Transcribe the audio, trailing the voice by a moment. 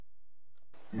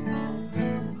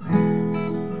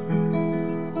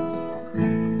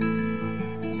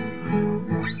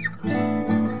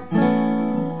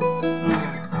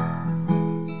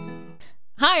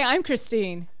I'm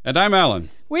Christine. And I'm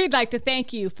Alan. We'd like to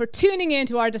thank you for tuning in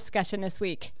to our discussion this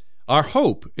week. Our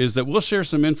hope is that we'll share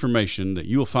some information that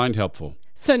you will find helpful.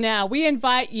 So now we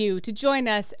invite you to join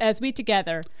us as we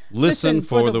together listen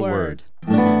for the word.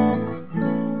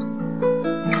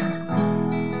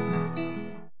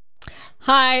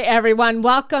 Hi, everyone.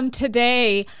 Welcome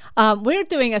today. We're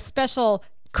doing a special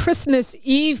Christmas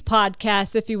Eve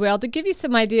podcast, if you will, to give you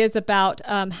some ideas about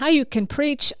how you can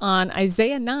preach on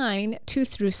Isaiah 9, 2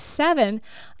 through 7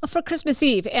 for Christmas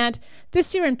Eve. And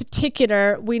this year in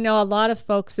particular, we know a lot of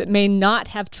folks that may not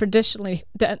have traditionally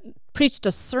preached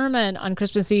a sermon on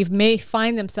Christmas Eve may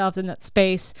find themselves in that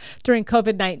space during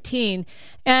COVID-19.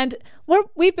 And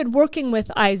we've been working with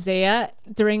Isaiah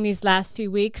during these last few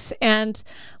weeks, and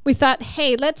we thought,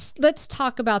 hey, let's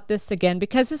talk about this again,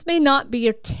 because this may not be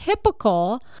your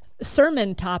typical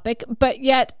sermon topic, but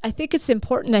yet I think it's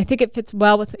important. I think it fits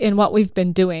well within what we've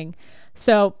been doing.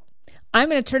 So I'm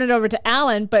going to turn it over to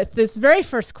Alan, but this very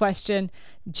first question,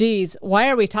 geez, why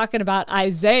are we talking about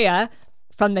Isaiah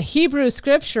from the Hebrew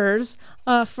Scriptures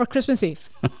for Christmas Eve?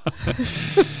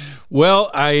 Well,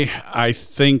 I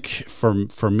think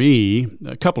for me,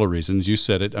 a couple of reasons. You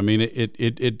said it. I mean,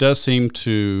 it does seem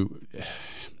to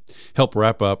help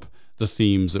wrap up the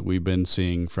themes that we've been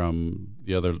seeing from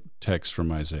the other texts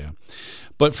from Isaiah.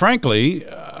 But frankly,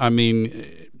 I mean,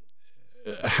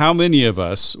 how many of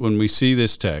us, when we see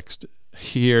this text,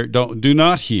 do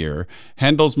not hear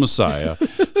Handel's Messiah,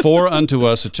 for unto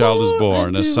us a child is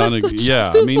born, a son of,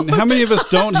 yeah. I mean, how many of us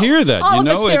don't hear that? All of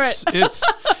us hear it's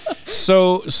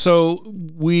so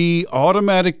we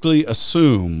automatically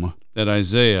assume that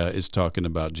Isaiah is talking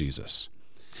about Jesus.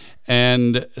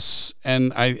 And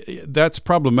that's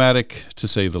problematic, to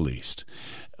say the least.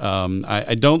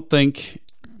 I don't think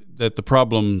that the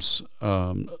problems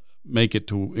make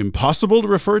it impossible to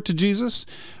refer to Jesus,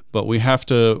 but we have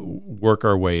to work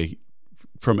our way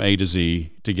from A to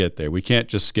Z to get there. We can't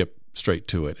just skip straight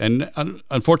to it. And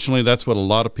unfortunately, that's what a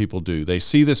lot of people do. They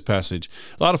see this passage.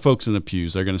 A lot of folks in the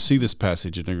pews are going to see this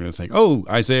passage and they're going to think, oh,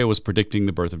 Isaiah was predicting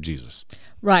the birth of Jesus.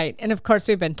 Right. And of course,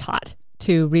 we've been taught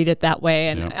to read it that way.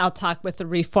 And Yep. I'll talk with the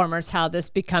reformers how this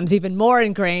becomes even more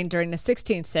ingrained during the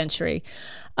 16th century.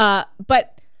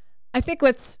 But I think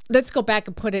let's go back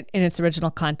and put it in its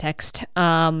original context.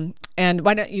 And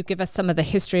why don't you give us some of the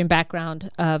history and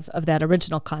background of that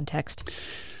original context?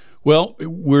 Well,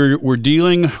 we're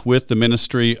dealing with the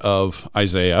ministry of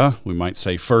Isaiah, we might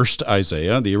say first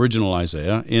Isaiah, the original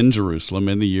Isaiah, in Jerusalem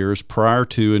in the years prior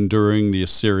to and during the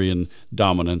Assyrian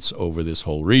dominance over this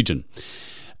whole region.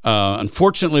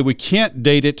 Unfortunately, we can't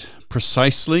date it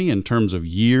precisely in terms of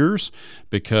years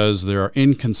because there are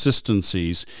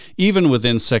inconsistencies even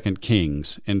within 2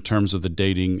 Kings in terms of the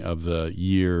dating of the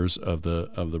years of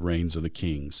the reigns of the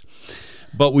kings.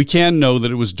 But we can know that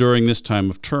it was during this time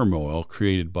of turmoil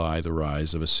created by the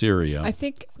rise of Assyria. I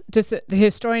think, just the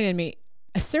historian in me,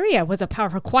 Assyria was a power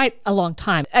for quite a long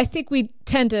time. I think we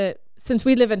tend to, since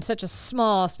we live in such a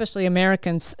small, especially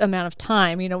Americans, amount of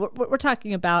time, we're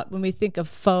talking about when we think of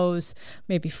foes,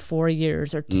 maybe 4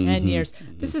 years or 10 years.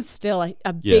 This is still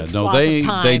a big swath of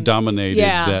time. They dominated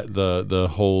the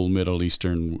whole Middle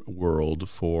Eastern world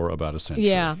for about a century.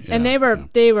 Yeah, and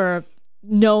they were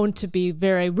known to be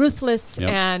very ruthless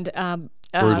and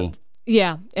brutal.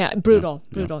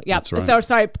 Brutal. Yeah. That's right. So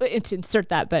sorry to insert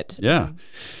that, but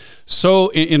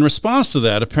So in response to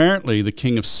that, apparently the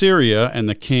king of Syria and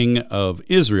the king of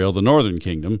Israel, the northern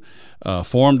kingdom,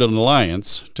 formed an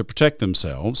alliance to protect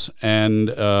themselves. And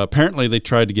apparently they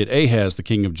tried to get Ahaz, the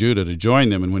king of Judah, to join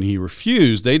them. And when he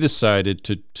refused, they decided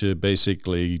to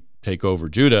basically take over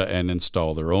Judah and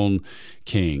install their own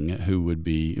king who would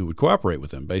cooperate with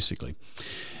them, basically.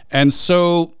 And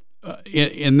so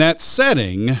in that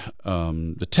setting,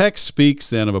 the text speaks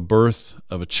then of a birth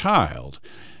of a child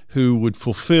who would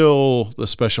fulfill the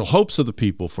special hopes of the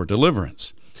people for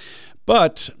deliverance.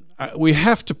 But we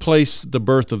have to place the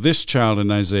birth of this child in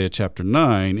Isaiah chapter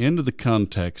 9 into the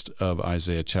context of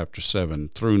Isaiah chapter 7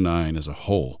 through 9 as a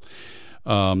whole.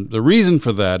 The reason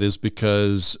for that is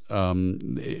because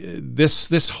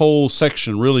this whole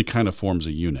section really kind of forms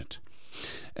a unit.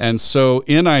 And so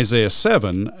in Isaiah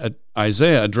 7,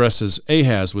 Isaiah addresses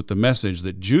Ahaz with the message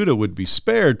that Judah would be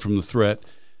spared from the threat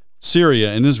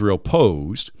Syria and Israel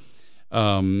posed.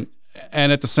 And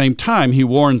at the same time, he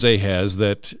warns Ahaz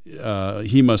that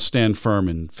he must stand firm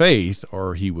in faith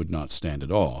or he would not stand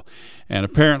at all. And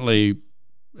apparently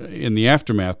in the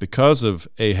aftermath, because of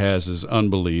Ahaz's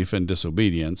unbelief and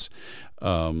disobedience,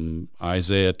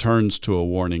 Isaiah turns to a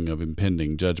warning of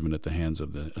impending judgment at the hands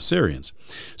of the Assyrians.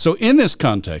 So in this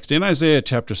context, in Isaiah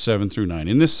chapter 7 through 9,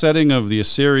 in this setting of the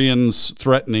Assyrians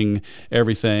threatening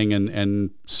everything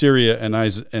and Syria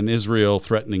and Israel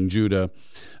threatening Judah,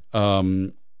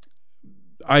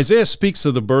 Isaiah speaks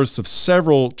of the births of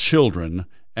several children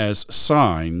as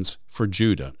signs for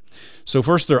Judah. So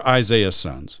first there are Isaiah's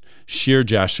sons,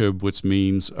 Shear-Jashub, which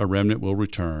means a remnant will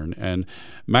return, and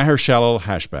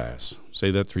Maher-Shalal-Hashbaz. Say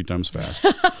that 3 times fast.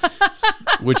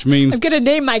 Which means... I'm going to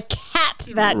name my cat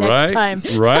that next time.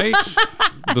 Right?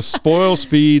 The spoil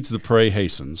speeds, the prey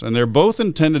hastens. And they're both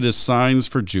intended as signs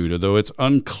for Judah, though it's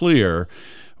unclear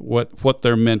what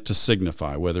they're meant to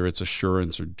signify, whether it's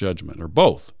assurance or judgment, or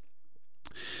both.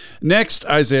 Next,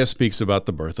 Isaiah speaks about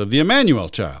the birth of the Emmanuel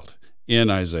child in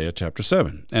Isaiah chapter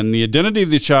 7. And the identity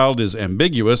of the child is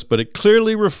ambiguous, but it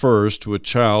clearly refers to a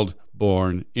child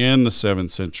born in the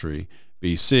 7th century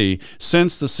BC,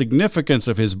 since the significance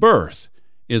of his birth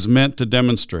is meant to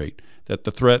demonstrate that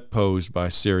the threat posed by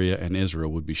Syria and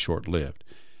Israel would be short-lived.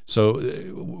 So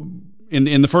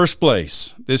in the first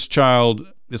place, this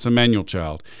Emmanuel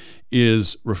child,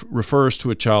 refers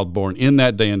to a child born in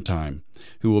that day and time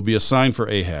who will be a sign for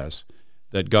Ahaz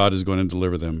that God is going to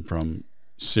deliver them from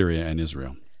Syria and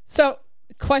Israel. So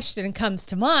question comes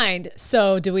to mind.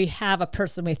 So do we have a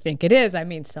person we think it is? I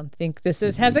mean, some think this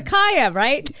is Hezekiah,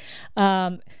 right?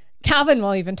 Calvin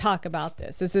will even talk about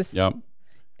this. Is this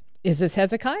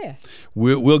Hezekiah?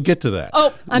 We'll get to that.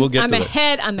 Oh, I'm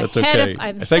ahead. That's okay.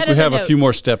 I think we have a few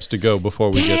more steps to go before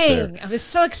we get there. I was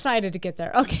so excited to get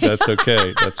there. Okay. That's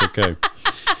okay. That's okay.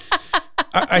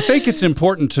 I think it's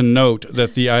important to note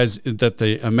that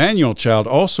the Emmanuel child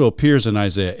also appears in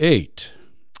Isaiah 8,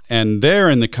 and there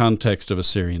in the context of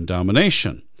Assyrian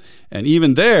domination. And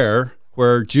even there,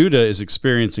 where Judah is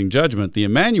experiencing judgment, the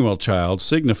Emmanuel child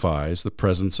signifies the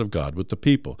presence of God with the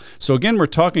people. So again, we're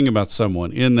talking about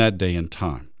someone in that day and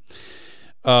time.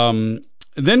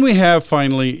 Then we have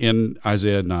finally in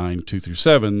Isaiah 9, 2 through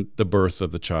 7, the birth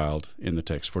of the child in the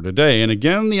text for today. And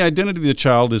again, the identity of the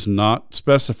child is not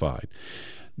specified.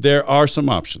 There are some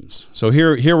options. So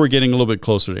here we're getting a little bit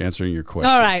closer to answering your question.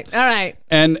 All right.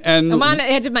 And I'm on the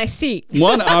edge of my seat.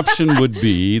 One option would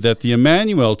be that the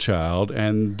Emmanuel child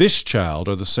and this child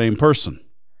are the same person.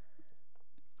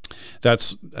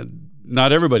 That's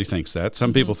not everybody thinks that.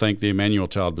 Some people think the Emmanuel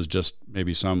child was just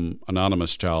maybe some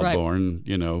anonymous child born,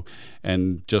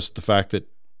 and just the fact that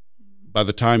by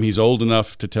the time he's old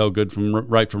enough to tell good from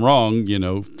right from wrong,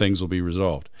 things will be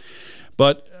resolved.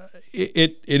 But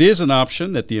it is an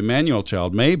option that the Emmanuel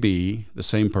child may be the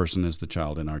same person as the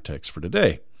child in our text for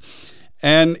today.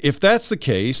 And if that's the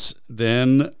case,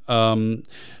 then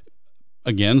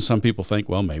again, some people think,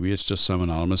 well, maybe it's just some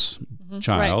anonymous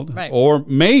child, right. Or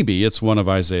maybe it's one of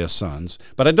Isaiah's sons.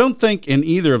 But I don't think in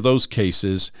either of those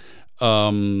cases,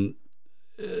 I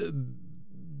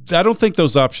don't think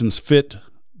those options fit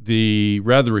the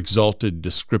rather exalted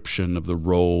description of the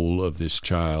role of this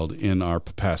child in our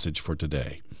passage for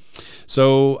today.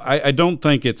 So I don't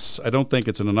think it's an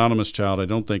anonymous child. I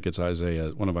don't think it's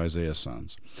one of Isaiah's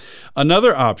sons.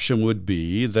 Another option would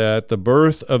be that the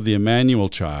birth of the Emmanuel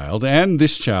child and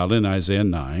this child in Isaiah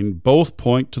 9 both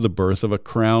point to the birth of a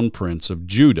crown prince of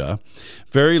Judah,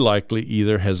 very likely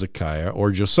either Hezekiah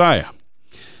or Josiah.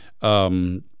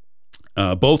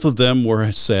 Both of them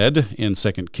were said in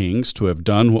 2 Kings to have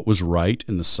done what was right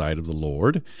in the sight of the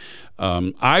Lord.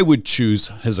 I would choose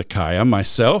Hezekiah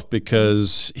myself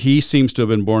because he seems to have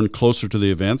been born closer to the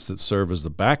events that serve as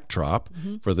the backdrop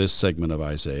for this segment of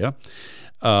Isaiah.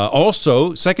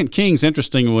 Also, 2 Kings,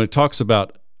 interesting, when it talks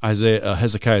about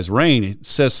Hezekiah's reign, it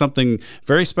says something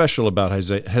very special about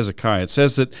Hezekiah. It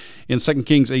says that in 2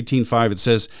 Kings 18:5, it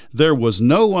says, "There was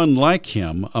no one like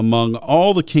him among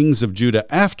all the kings of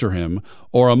Judah after him,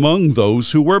 or among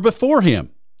those who were before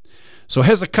him." So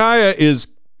Hezekiah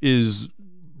is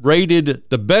rated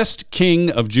the best king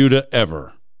of Judah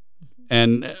ever,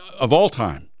 and of all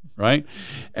time, right?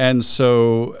 And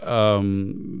so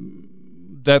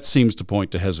that seems to point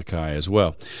to Hezekiah as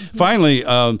well. Finally,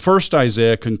 first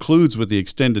Isaiah concludes with the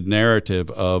extended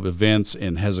narrative of events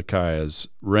in Hezekiah's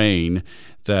reign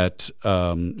that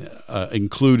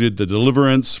included the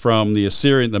deliverance from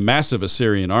the massive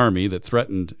Assyrian army that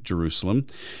threatened Jerusalem,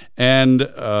 and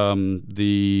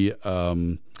the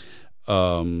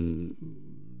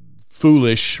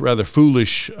rather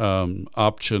foolish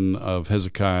option of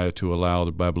Hezekiah to allow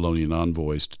the Babylonian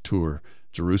envoys to tour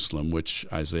Jerusalem, which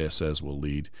Isaiah says will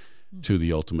lead to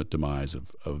the ultimate demise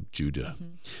of Judah.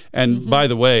 And by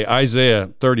the way, Isaiah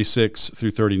 36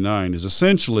 through 39 is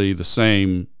essentially the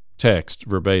same text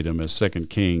verbatim as 2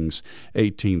 Kings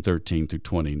 18:13 through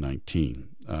 20:19.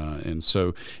 And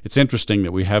so it's interesting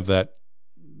that we have that,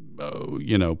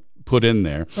 put in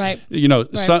there. Right. The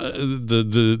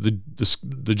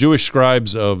Jewish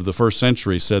scribes of the first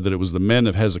century said that it was the men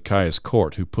of Hezekiah's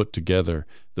court who put together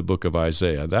the book of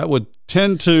Isaiah. That would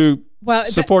tend to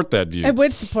support that view. It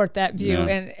would support that view,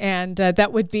 Yeah. and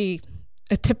that would be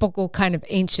a typical kind of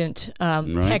ancient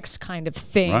text kind of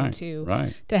thing to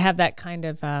have that kind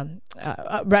of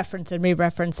reference and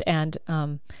re-reference and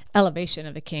elevation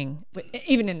of the king,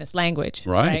 even in this language.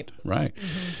 Right.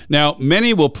 Now,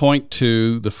 many will point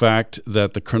to the fact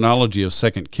that the chronology of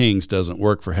 2 Kings doesn't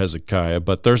work for Hezekiah,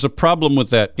 but there's a problem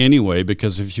with that anyway,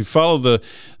 because if you follow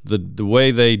the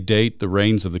way they date the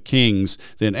reigns of the kings,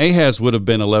 then Ahaz would have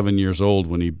been 11 years old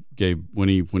when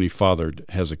he fathered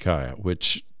Hezekiah,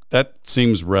 which that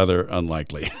seems rather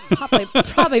unlikely.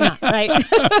 Probably not, right?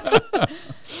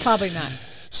 Probably not.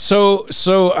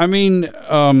 So I mean,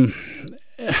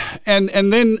 and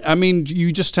then I mean,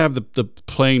 you just have the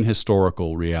plain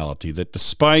historical reality that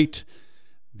despite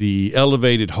the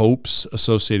elevated hopes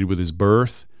associated with his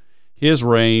birth, his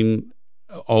reign,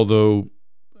 although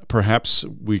perhaps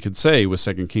we could say with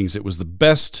 2 Kings it was the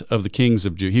best of the kings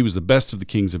of Judah. He was the best of the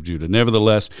kings of Judah.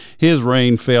 Nevertheless, his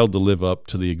reign failed to live up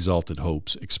to the exalted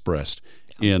hopes expressed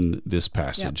in this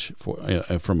passage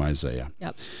from Isaiah.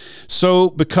 Yep. So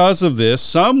because of this,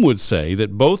 some would say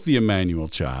that both the Emmanuel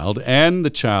child and the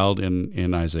child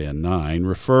in Isaiah 9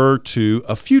 refer to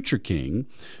a future king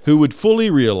who would fully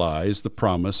realize the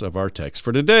promise of our text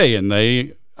for today. And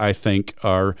they, I think,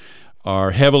 are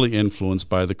heavily influenced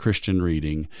by the Christian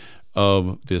reading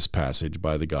of this passage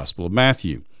by the Gospel of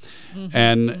Matthew.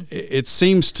 And it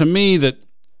seems to me that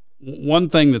one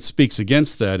thing that speaks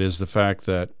against that is the fact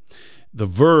that the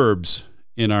verbs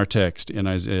in our text in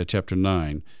Isaiah chapter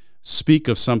 9 speak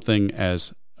of something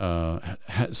as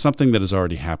something that has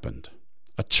already happened.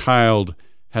 A child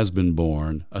has been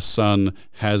born, a son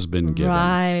has been given.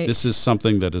 Right. This is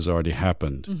something that has already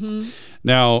happened.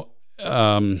 Now,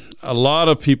 a lot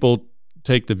of people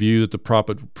take the view that the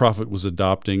prophet was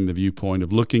adopting the viewpoint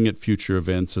of looking at future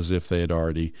events as if they had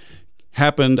already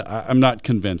happened. I'm not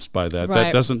convinced by that. Right.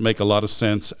 That doesn't make a lot of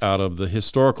sense out of the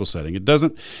historical setting.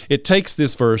 It takes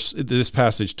this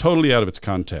passage totally out of its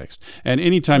context. And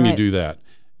anytime you do that,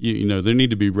 you know, there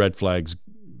need to be red flags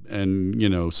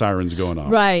and, sirens going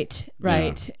off. Right.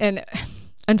 Yeah. And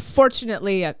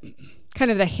unfortunately, kind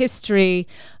of the history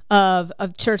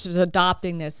of churches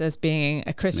adopting this as being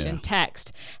a Christian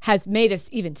text has made us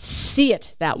even see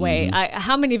it that way.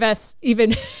 How many of us,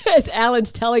 even as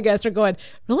Alan's telling us, are going,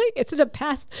 really? It's in the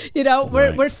past?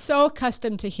 We're so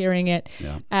accustomed to hearing it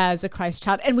as a Christ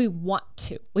child, and we want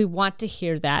to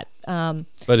hear that.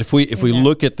 But if we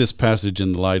look at this passage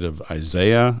in the light of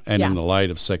Isaiah and in the light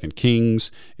of 2 Kings,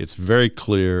 it's very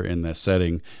clear in that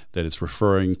setting that it's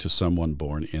referring to someone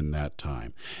born in that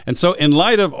time. And so in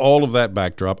light of all of that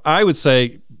backdrop, I would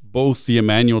say both the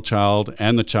Emmanuel child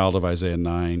and the child of Isaiah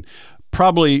 9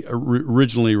 probably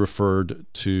originally referred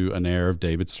to an heir of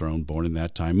David's throne born in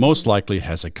that time, most likely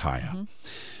Hezekiah.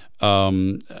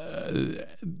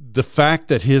 The fact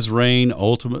that his reign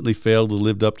ultimately failed to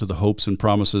live up to the hopes and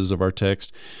promises of our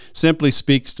text simply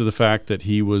speaks to the fact that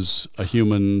he was a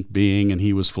human being and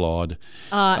he was flawed.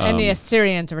 And the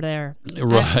Assyrians were there.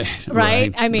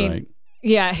 Right. I mean,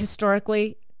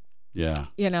 historically,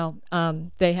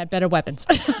 they had better weapons.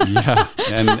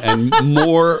 and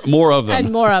more of them.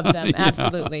 And more of them,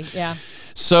 absolutely,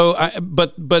 So,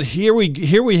 but here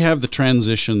we have the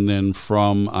transition then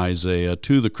from Isaiah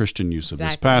to the Christian use of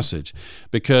this passage,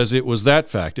 because it was the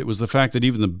fact that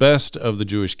even the best of the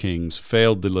Jewish kings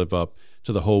failed to live up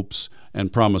to the hopes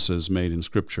and promises made in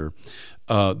Scripture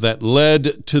that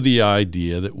led to the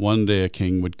idea that one day a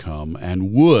king would come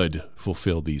and would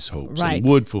fulfill these hopes and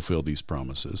would fulfill these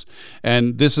promises.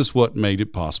 And this is what made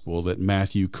it possible that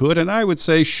Matthew could, and I would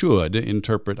say should,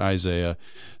 interpret Isaiah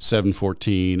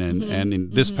 7:14 and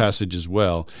in this passage as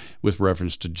well with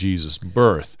reference to Jesus'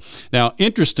 birth. Now,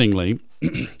 interestingly,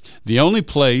 the only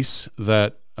place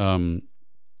that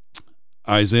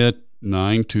Isaiah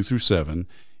 9, 2 through 7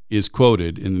 is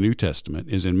quoted in the New Testament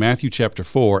is in Matthew chapter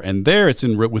 4, and there it's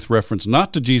with reference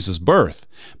not to Jesus' birth,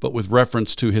 but with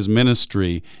reference to his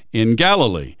ministry in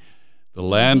Galilee, the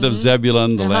land of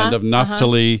Zebulun, the land of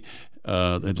Naphtali,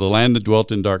 the land that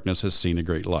dwelt in darkness has seen a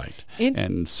great light.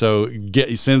 And so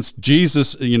since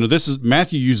Jesus,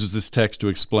 Matthew uses this text to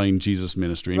explain Jesus'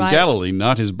 ministry in Galilee,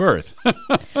 not his birth.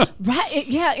 Right.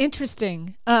 Yeah,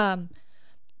 interesting.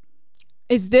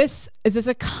 Is this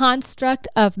a construct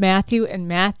of Matthew and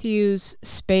Matthew's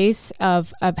space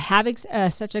of having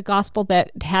such a gospel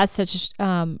that has such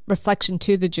reflection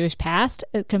to the Jewish past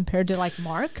compared to like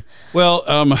Mark? Well,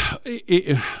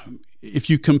 if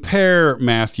you compare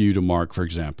Matthew to Mark, for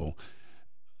example,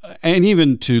 and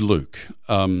even to Luke,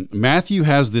 Matthew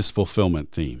has this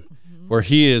fulfillment theme where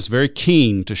he is very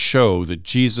keen to show that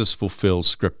Jesus fulfills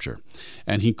Scripture.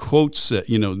 And he quotes,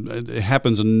 it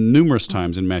happens numerous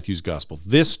times in Matthew's gospel.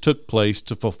 This took place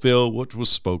to fulfill what was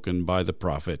spoken by the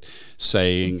prophet,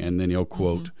 saying, and then he'll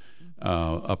quote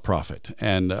a prophet.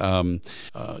 And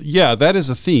that is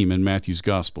a theme in Matthew's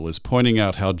gospel, is pointing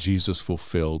out how Jesus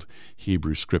fulfilled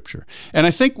Hebrew Scripture. And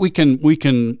I think we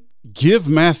can give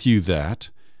Matthew that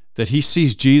he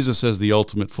sees Jesus as the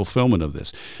ultimate fulfillment of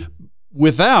this,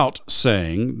 without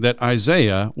saying that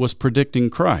Isaiah was predicting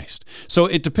Christ. So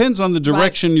it depends on the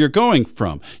direction you're going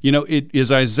from.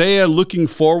 Is Isaiah looking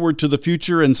forward to the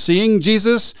future and seeing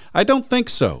Jesus? I don't think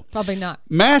so. Probably not.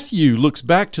 Matthew looks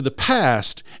back to the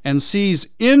past and sees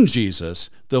in Jesus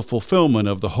the fulfillment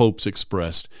of the hopes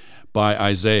expressed by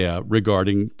Isaiah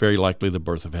regarding very likely the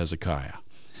birth of Hezekiah.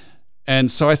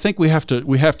 And so I think we have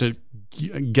to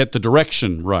get the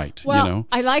direction right. Well,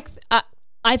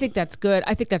 I think that's good.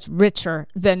 I think that's richer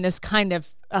than this kind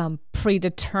of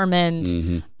predetermined.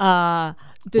 It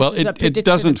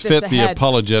doesn't fit the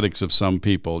apologetics of some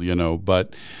people,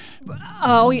 but.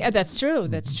 Oh, yeah, that's true.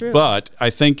 That's true. But I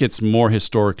think it's more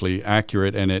historically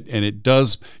accurate, and it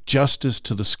does justice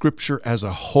to the Scripture as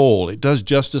a whole. It does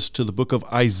justice to the book of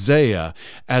Isaiah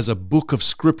as a book of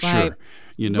Scripture.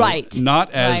 Right.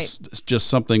 Not as just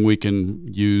something we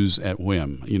can use at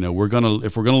whim. If we're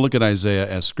gonna look at Isaiah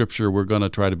as Scripture, we're gonna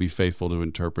try to be faithful to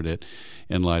interpret it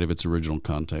in light of its original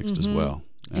context as well.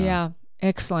 Yeah.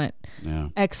 Excellent. Yeah.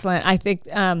 Excellent. I think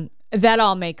that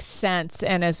all makes sense.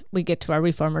 And as we get to our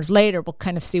reformers later, we'll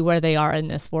kind of see where they are in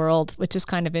this world, which is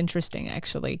kind of interesting,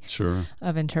 actually. Sure.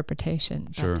 Of interpretation.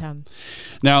 Sure. But,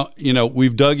 now,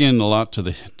 we've dug in a lot to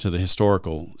the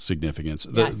historical significance.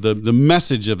 The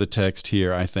message of the text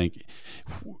here, I think,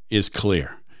 is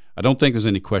clear. I don't think there's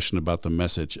any question about the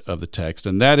message of the text,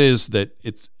 and that is that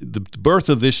it's the birth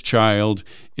of this child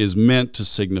is meant to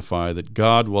signify that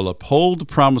God will uphold the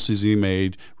promises he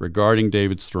made regarding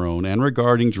David's throne and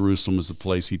regarding Jerusalem as the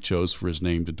place he chose for his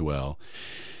name to dwell,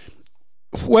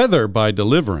 whether by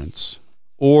deliverance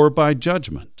or by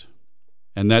judgment.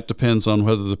 And that depends on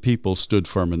whether the people stood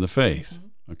firm in the faith.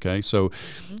 Okay, so,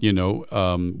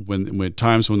 when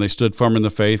times when they stood firm in the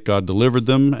faith, God delivered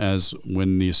them, as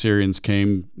when the Assyrians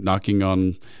came knocking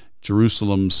on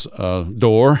Jerusalem's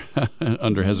door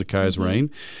under Hezekiah's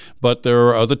reign. But there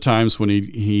are other times when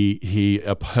he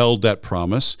upheld that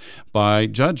promise by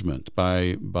judgment,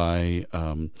 by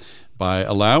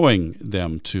allowing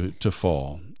them to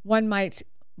fall. One might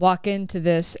walk into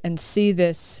this and see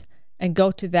this and go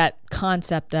to that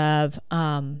concept of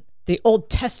the Old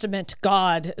Testament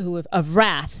God of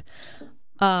wrath.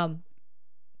 I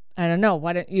don't know.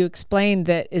 Why don't you explain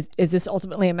that? Is this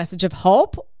ultimately a message of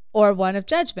hope or one of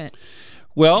judgment?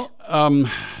 Well,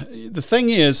 the thing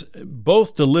is,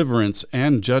 both deliverance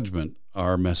and judgment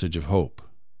are a message of hope,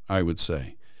 I would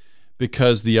say.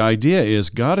 Because the idea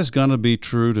is God is going to be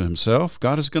true to himself.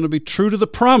 God is going to be true to the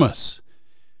promise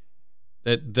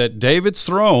that David's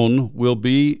throne will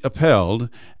be upheld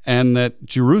and that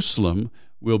Jerusalem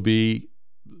will be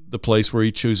the place where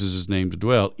he chooses his name to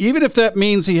dwell, even if that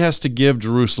means he has to give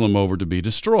Jerusalem over to be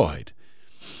destroyed.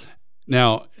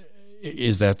 Now,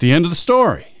 is that the end of the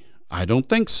story? I don't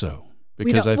think so.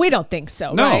 Because we don't think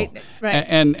so, no. Right.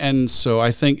 And so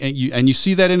I think, and you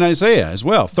see that in Isaiah as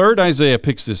well. 3rd Isaiah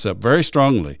picks this up very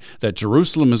strongly, that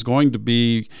Jerusalem is going to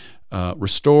be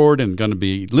restored and going to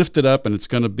be lifted up, and it's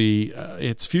going to be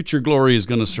its future glory is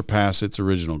going to surpass its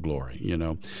original glory.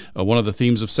 One of the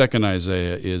themes of 2nd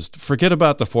Isaiah is forget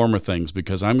about the former things,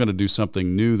 because I'm going to do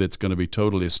something new that's going to be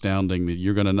totally astounding, that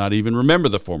you're going to not even remember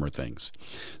the former things.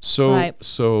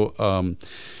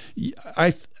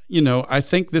 I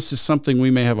think this is something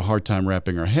we may have a hard time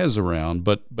wrapping our heads around,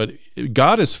 but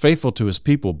God is faithful to his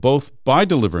people, both by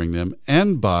delivering them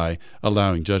and by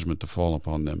allowing judgment to fall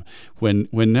upon them when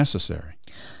necessary.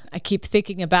 I keep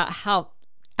thinking about how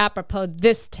apropos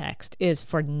this text is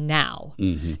for now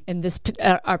in this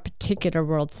our particular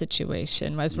world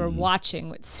situation, as we're watching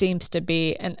what seems to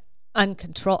be an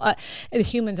uncontrolled. The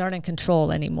humans aren't in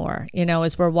control anymore.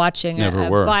 As we're watching a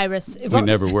virus. We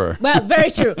never were. Well,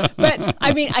 very true. But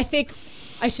I mean, I think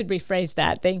I should rephrase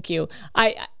that. Thank you.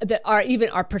 That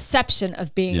our perception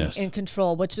of being in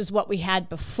control, which is what we had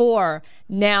before,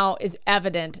 now is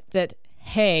evident that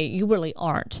hey, you really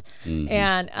aren't.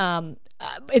 And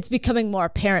it's becoming more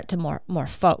apparent to more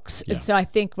folks. Yeah. And so I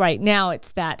think right now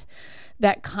it's that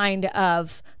kind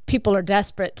of people are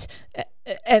desperate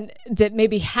and that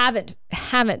maybe haven't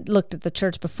looked at the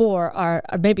church before are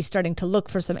maybe starting to look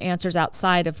for some answers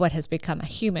outside of what has become a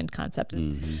human concept.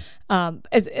 And,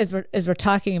 as we're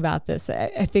talking about this,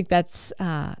 I think that's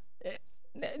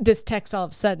this text all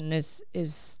of a sudden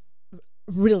is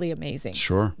really amazing.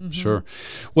 Sure.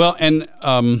 Well, and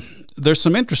there's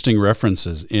some interesting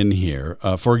references in here.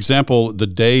 For example, the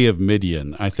Day of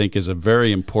Midian, I think, is a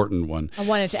very important one. I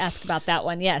wanted to ask about that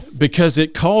one, yes. Because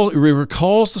it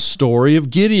recalls the story of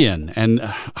Gideon. And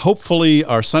hopefully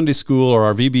our Sunday school or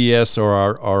our VBS or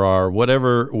our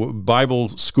whatever Bible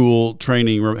school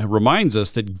training reminds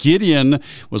us that Gideon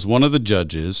was one of the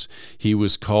judges. He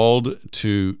was called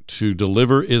to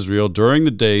deliver Israel during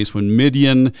the days when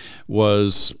Midian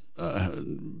was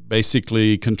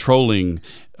basically controlling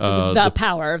the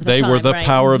power of the they time, were the right?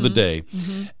 power of the day.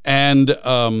 And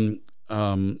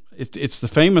it's the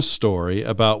famous story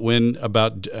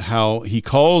about how he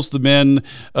calls the men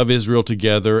of Israel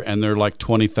together, and there are like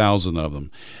 20,000 of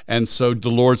them. And so the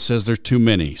Lord says they're too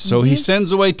many. So he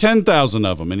sends away 10,000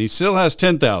 of them, and he still has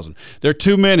 10,000. They're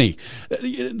too many.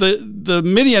 The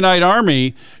Midianite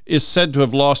army is said to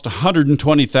have lost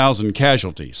 120,000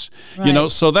 casualties.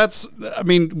 Right. So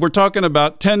we're talking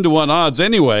about 10 to 1 odds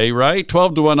anyway, right?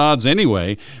 12 to 1 odds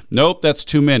anyway. Nope, that's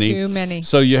too many. Too many.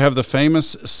 So you have the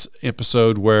famous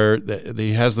episode where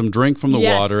he has them drink from the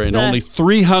water, and only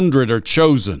 300 are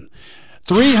chosen.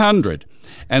 300.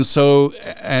 And so,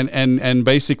 and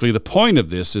basically the point of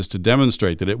this is to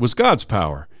demonstrate that it was God's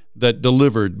power that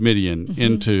delivered Midian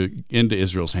into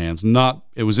Israel's hands.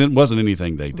 Wasn't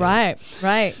anything they did. Right.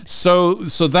 So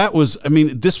that was,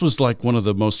 this was like one of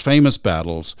the most famous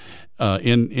battles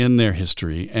in their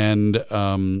history, and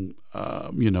it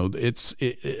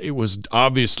was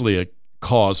obviously a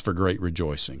cause for great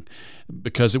rejoicing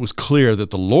because it was clear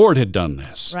that the Lord had done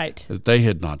this, right? That they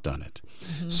had not done it.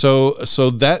 So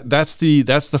that's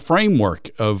the framework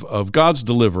of God's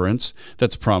deliverance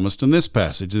that's promised in this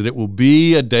passage, that it will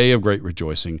be a day of great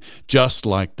rejoicing, just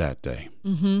like that day.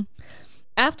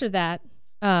 After that,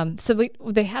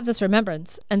 they have this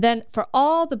remembrance, and then for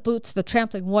all the boots of the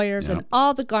trampling warriors and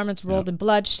all the garments rolled in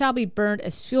blood shall be burned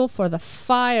as fuel for the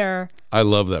fire. I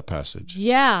love that passage.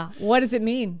 Yeah. What does it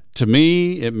mean? To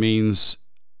me, it means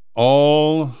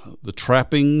all the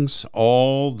trappings,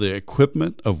 all the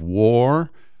equipment of war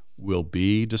will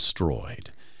be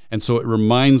destroyed. And so it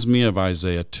reminds me of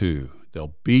Isaiah 2.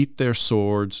 They'll beat their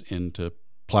swords into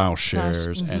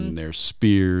plowshares and their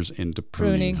spears into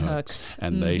pruning hooks.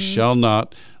 And they shall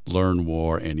not learn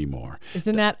war anymore.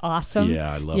 Isn't that awesome?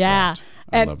 Yeah, I love that.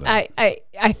 I love that.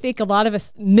 I think a lot of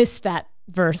us miss that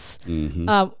verse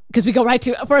because we go right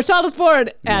to "for a child is born,"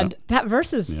 and that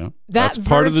verse is that's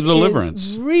part of the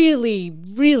deliverance. Is really,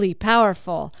 really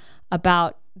powerful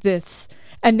about this.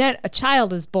 And then a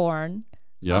child is born.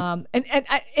 And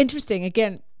interesting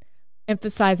again,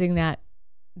 emphasizing that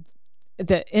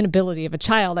the inability of a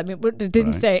child. It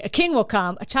didn't say a king will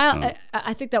come. A child. No.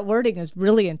 I think that wording is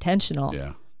really intentional.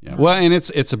 Yeah. Well, and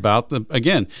it's about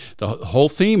the whole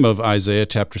theme of Isaiah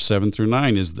chapter 7 through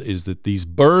 9 is that these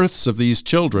births of these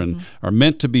children are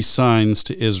meant to be signs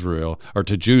to Israel or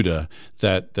to Judah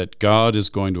that God is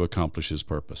going to accomplish His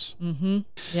purpose.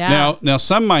 Yeah. Now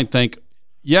some might think,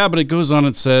 but it goes on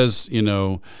and says,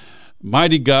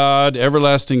 Mighty God,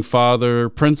 everlasting Father,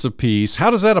 Prince of Peace. How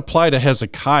does that apply to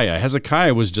Hezekiah?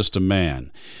 Hezekiah was just a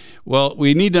man. Well,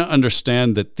 we need to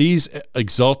understand that these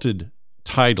exalted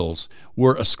titles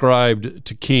were ascribed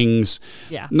to kings,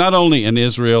 not only in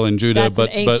Israel and Judah,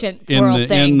 but in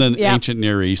the ancient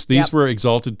Near East. These were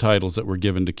exalted titles that were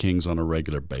given to kings on a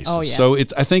regular basis. Oh, yes. So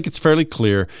I think it's fairly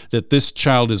clear that this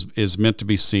child is meant to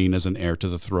be seen as an heir to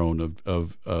the throne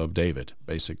of David,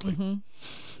 basically.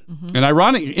 And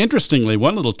interestingly,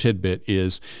 one little tidbit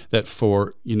is that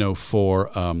for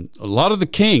a lot of the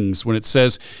kings, when it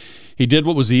says he did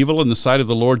what was evil in the sight of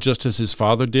the Lord, just as his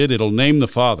father did, it'll name the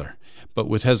father. But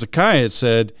with Hezekiah, it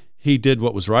said he did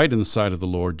what was right in the sight of the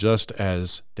Lord, just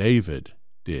as David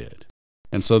did.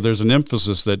 And so there's an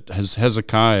emphasis that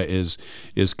Hezekiah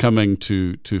is coming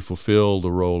to fulfill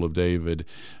the role of David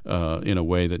in a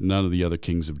way that none of the other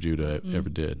kings of Judah ever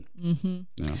did.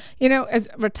 As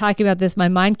we're talking about this, my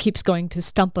mind keeps going to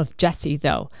Stump of Jesse,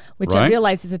 though, which I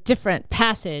realize is a different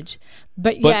passage,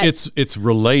 but it's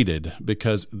related,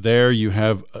 because there you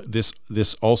have this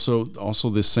also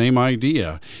this same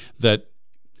idea that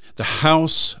the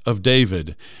house of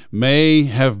David may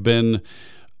have been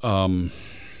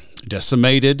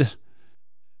decimated.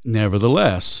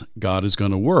 Nevertheless, God is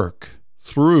going to work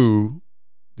through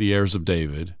the heirs of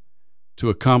David to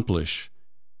accomplish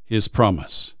his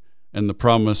promise. And the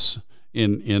promise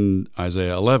in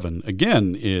Isaiah 11,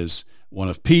 again, is one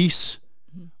of peace,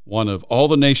 one of all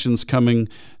the nations coming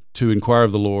to inquire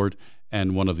of the Lord,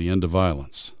 and one of the end of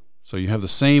violence. So you have the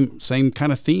same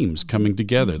kind of themes coming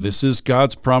together. This is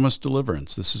God's promised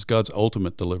deliverance. This is God's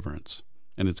ultimate deliverance.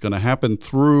 And it's going to happen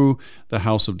through the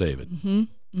house of David.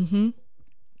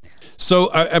 So,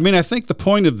 I think the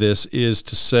point of this is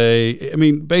to say,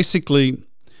 basically,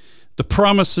 the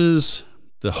promises,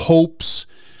 the hopes,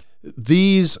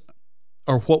 these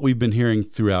are what we've been hearing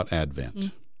throughout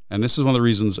Advent. And this is one of the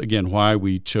reasons, again, why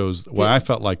I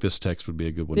felt like this text would be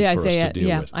a good one for us to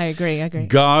deal with. I agree.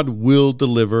 God will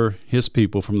deliver his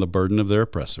people from the burden of their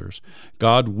oppressors.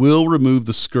 God will remove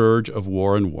the scourge of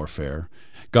war and warfare.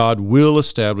 God will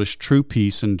establish true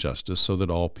peace and justice so that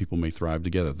all people may thrive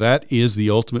together. That is the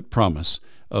ultimate promise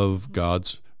of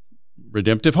God's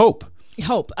redemptive hope.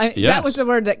 Hope. That was the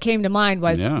word that came to mind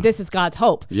was this is God's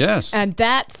hope. Yes. And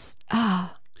that's...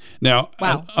 Now,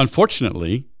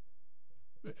 unfortunately,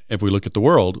 if we look at the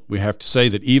world, we have to say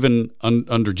that even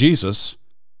under Jesus'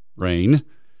 reign,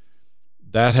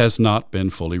 that has not been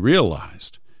fully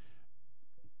realized.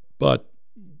 But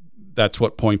that's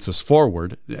what points us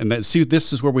forward. And this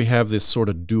is where we have this sort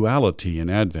of duality in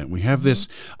Advent. We have this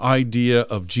idea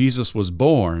of Jesus was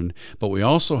born, but we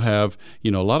also have, a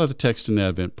lot of the text in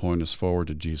Advent point us forward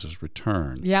to Jesus'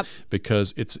 return. Yep.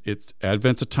 Because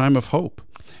Advent's a time of hope.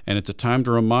 And it's a time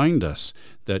to remind us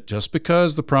that just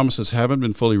because the promises haven't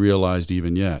been fully realized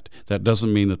even yet, that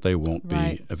doesn't mean that they won't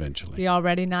be eventually. The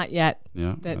already not yet.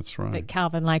 Yeah, that's right. That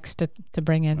Calvin likes to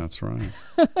bring in. That's right.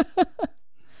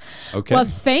 Okay. Well,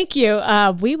 thank you.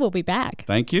 We will be back.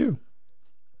 Thank you.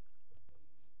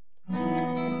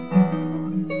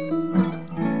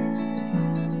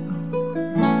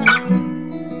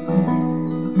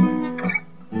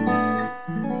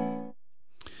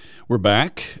 We're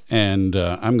back, and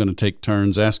I'm going to take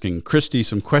turns asking Christy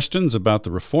some questions about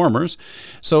the Reformers.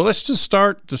 So let's just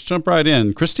jump right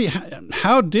in. Christy,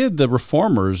 how did the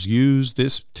Reformers use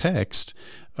this text,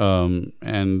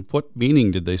 and what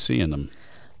meaning did they see in them?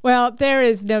 Well, there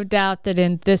is no doubt that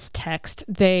in this text,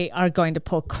 they are going to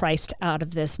pull Christ out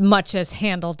of this, much as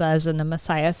Handel does in the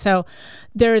Messiah. So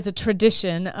there is a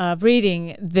tradition of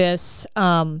reading this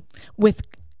with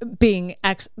being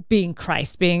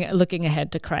Christ, looking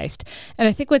ahead to Christ. And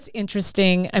I think what's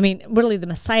interesting, really the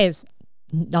Messiah is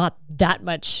not that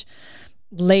much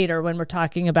later when we're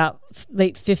talking about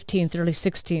late 15th, early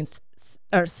 16th,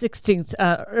 or 16th,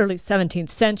 early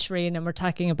 17th century, and then we're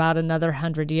talking about another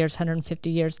 100 years, 150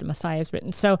 years the Messiah is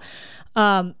written. So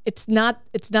it's not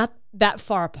that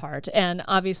far apart. And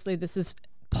obviously this is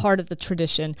part of the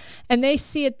tradition. And they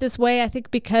see it this way, I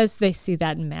think, because they see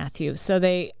that in Matthew. So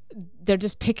they're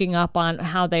just picking up on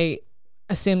how they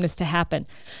assume this to happen.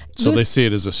 So they see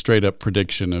it as a straight-up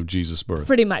prediction of Jesus' birth.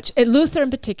 Pretty much. Luther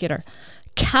in particular.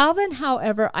 Calvin,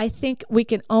 however, I think we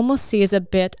can almost see as a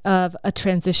bit of a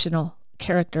transitional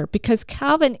character, because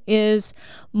Calvin is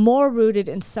more rooted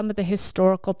in some of the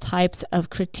historical types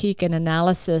of critique and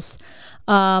analysis,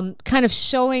 kind of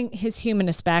showing his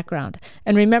humanist background.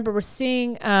 And remember, we're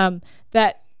seeing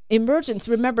that emergence.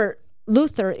 Remember,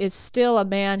 Luther is still a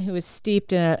man who is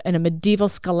steeped in a medieval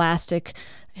scholastic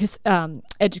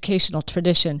educational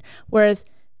tradition, whereas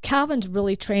Calvin's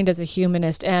really trained as a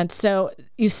humanist. And so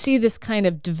you see this kind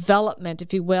of development,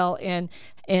 if you will, in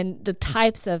the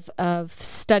types of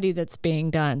study that's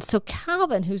being done. So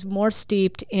Calvin, who's more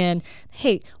steeped in,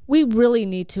 hey, we really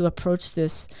need to approach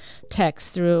this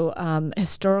text through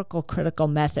historical critical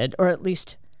method, or at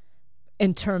least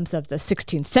in terms of the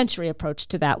 16th century approach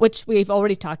to that, which we've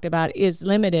already talked about is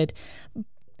limited.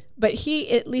 But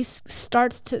he at least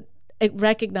starts to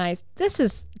recognize this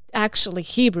is actually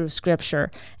Hebrew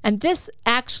scripture, and this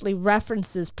actually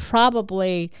references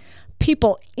probably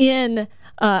people in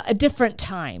a different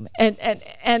time,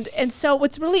 and so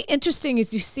what's really interesting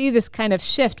is you see this kind of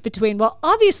shift between, well,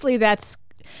 obviously that's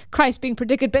Christ being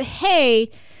predicted, but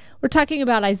hey, we're talking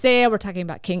about Isaiah, we're talking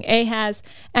about King Ahaz,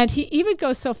 and he even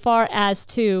goes so far as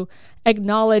to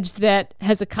acknowledge that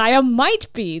Hezekiah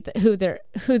might be who they're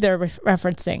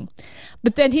referencing.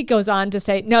 But then he goes on to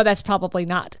say, no, that's probably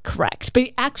not correct. But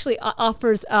he actually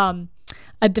offers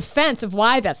a defense of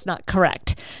why that's not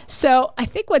correct. So I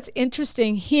think what's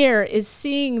interesting here is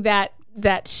seeing that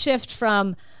shift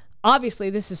from,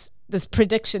 obviously this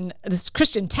prediction, this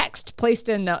Christian text placed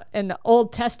in the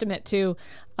Old Testament to,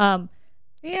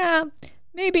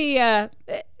 maybe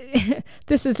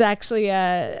this is actually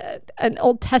an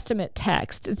Old Testament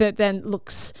text that then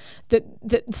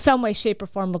that in some way, shape, or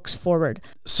form looks forward.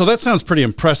 So that sounds pretty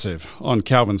impressive on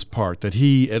Calvin's part, that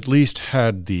he at least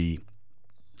had the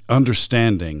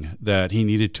understanding that he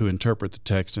needed to interpret the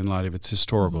text in light of its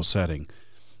historical setting.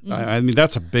 I mean,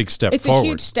 that's a big step forward. It's a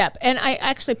huge step. And I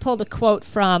actually pulled a quote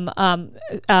from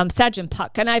Sajjan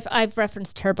Puck, and I've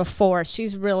referenced her before.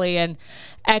 She's really an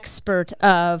expert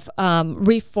of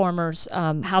reformers,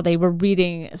 how they were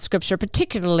reading Scripture,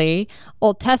 particularly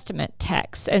Old Testament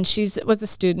texts. And she was a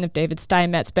student of David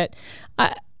Steinmetz. But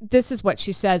this is what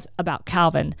she says about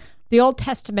Calvin. The Old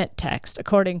Testament text,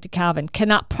 according to Calvin,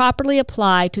 cannot properly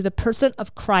apply to the person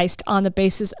of Christ on the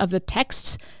basis of the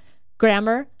text's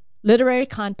grammar, literary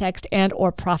context, and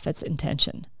or prophet's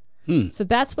intention. So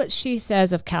that's what she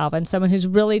says of Calvin, someone who's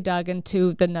really dug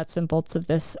into the nuts and bolts of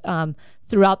this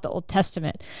throughout the Old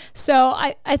Testament. So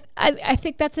I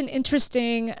think that's an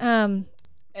interesting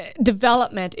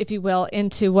development, if you will,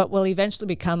 into what will eventually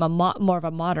become a more of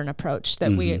a modern approach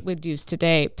that we would use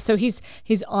today. So he's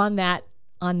on that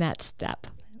step.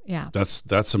 Yeah,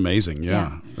 that's amazing.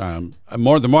 Yeah.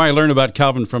 The more I learn about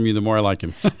Calvin from you, the more I like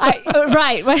him.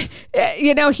 Right.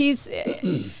 Well, he's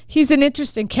an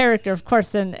interesting character, of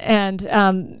course,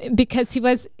 and because he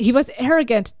was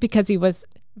arrogant because he was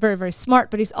very, very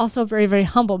smart, but he's also a very, very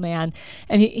humble man.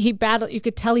 And he battled, you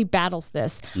could tell he battles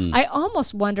this. I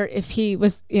almost wonder if he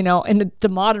was, in the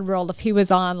modern world, if he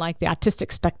was on like the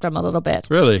autistic spectrum a little bit.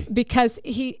 Really? Because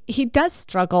he does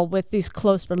struggle with these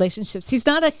close relationships. He's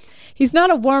not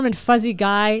a warm and fuzzy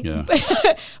guy,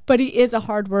 but he is a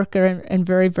hard worker and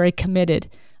very, very committed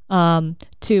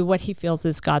to what he feels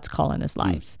is God's call in his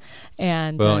life.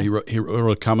 And he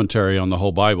wrote a commentary on the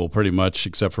whole Bible, pretty much,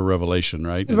 except for Revelation,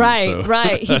 right?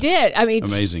 Right. He did. I mean,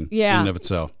 amazing. Yeah, in and of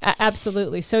itself.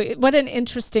 Absolutely. So, what an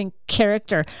interesting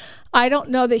character. I don't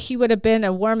know that he would have been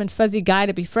a warm and fuzzy guy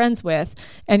to be friends with,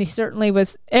 and he certainly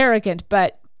was arrogant,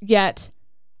 but yet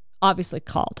obviously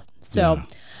called. So.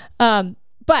 Yeah.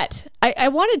 But I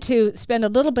wanted to spend a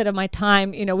little bit of my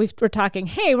time, we're talking,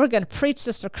 hey, we're going to preach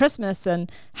this for Christmas. And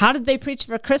how did they preach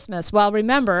for Christmas? Well,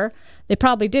 remember, they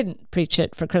probably didn't preach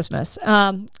it for Christmas.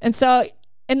 And so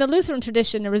in the Lutheran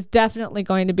tradition, there was definitely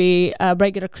going to be a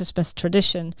regular Christmas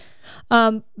tradition.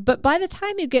 But by the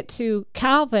time you get to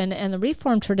Calvin and the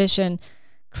Reformed tradition,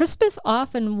 Christmas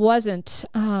often wasn't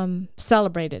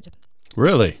celebrated.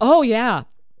 Really? Oh, yeah.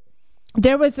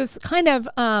 There was this kind of...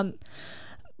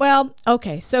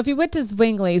 so if you went to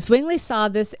Zwingli saw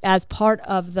this as part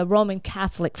of the Roman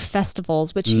Catholic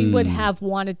festivals, which he would have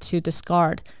wanted to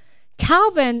discard.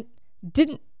 Calvin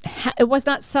it was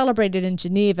not celebrated in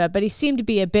Geneva, but he seemed to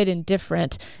be a bit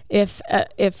indifferent if a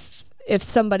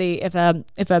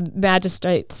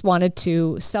magistrate wanted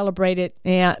to celebrate it,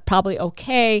 probably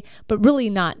okay, but really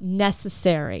not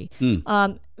necessary.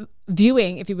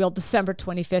 Viewing, if you will, December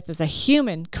 25th as a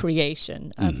human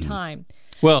creation of time.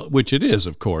 Well, which it is,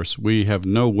 of course. We have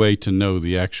no way to know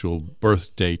the actual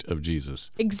birth date of Jesus.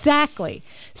 Exactly.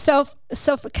 So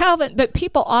for Calvin, but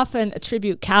people often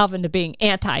attribute Calvin to being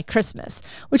anti-Christmas,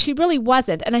 which he really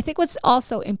wasn't. And I think what's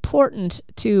also important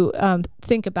to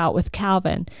think about with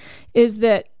Calvin is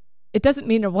that it doesn't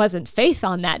mean there wasn't faith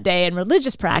on that day and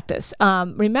religious practice.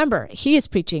 Remember, he is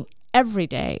preaching every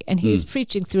day, and he's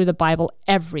preaching through the Bible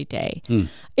every day.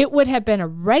 It would have been a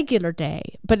regular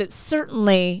day, but it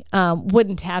certainly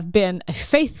wouldn't have been a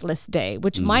faithless day,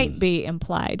 which might be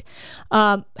implied.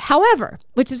 However,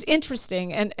 which is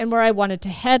interesting, and where I wanted to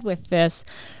head with this,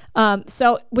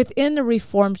 so within the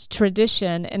Reformed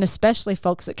tradition, and especially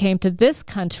folks that came to this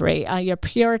country, your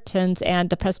Puritans and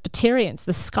the Presbyterians,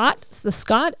 the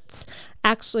Scots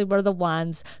actually were the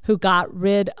ones who got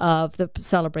rid of the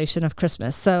celebration of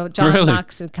Christmas. So John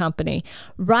Knox and company.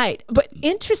 Right. But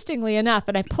interestingly enough,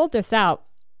 and I pulled this out,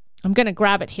 I'm going to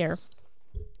grab it here.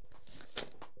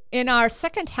 In our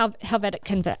second Helvetic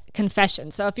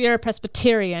Confession, so if you're a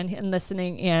Presbyterian and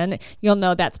listening in, you'll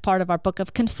know that's part of our Book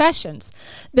of Confessions,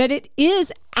 that it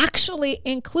is actually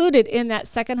included in that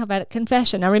second Helvetic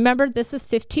Confession. Now remember, this is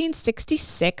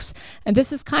 1566, and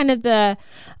this is kind of the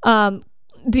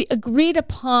agreed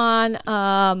upon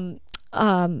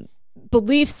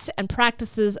beliefs and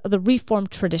practices of the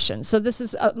Reformed tradition. So this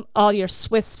is all your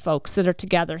Swiss folks that are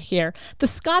together here. The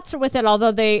Scots are with it,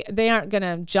 although they aren't going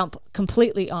to jump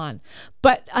completely on.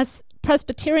 But us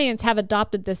Presbyterians have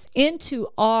adopted this into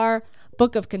our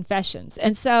Book of Confessions.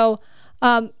 And so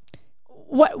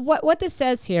what this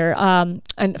says here, and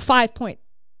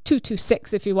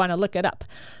 5.226, if you want to look it up,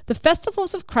 the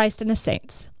festivals of Christ and the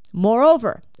saints.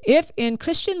 Moreover, if in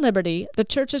Christian liberty the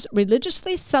churches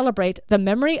religiously celebrate the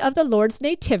memory of the Lord's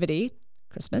nativity,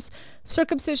 Christmas,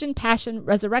 circumcision, passion,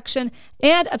 resurrection,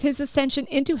 and of his ascension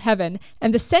into heaven,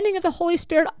 and the sending of the Holy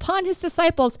Spirit upon his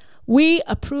disciples, we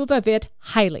approve of it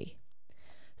highly.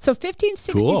 So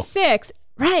 1566,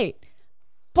 cool. Right.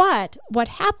 But what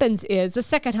happens is the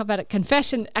Second Helvetic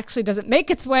Confession actually doesn't make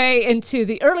its way into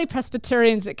the early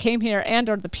Presbyterians that came here and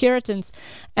or the Puritans,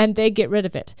 and they get rid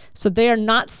of it. So they are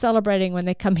not celebrating when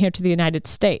they come here to the United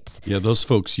States. Yeah, those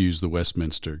folks use the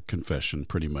Westminster Confession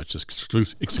pretty much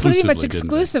exclusively. Pretty much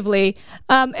exclusively.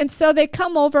 And so they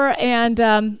come over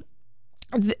and...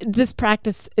 this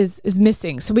practice is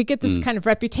missing. So we get this kind of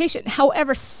reputation.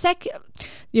 However,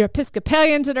 your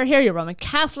Episcopalians that are here, your Roman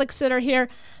Catholics that are here,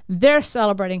 they're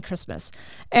celebrating Christmas.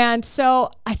 And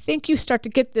so I think you start to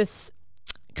get this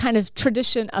kind of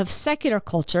tradition of secular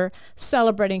culture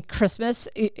celebrating Christmas.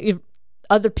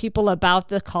 Other people about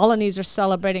the colonies are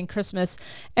celebrating Christmas.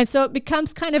 And so it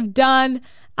becomes kind of done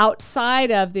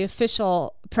outside of the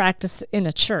official practice in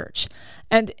a church.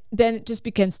 And then it just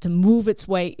begins to move its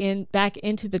way back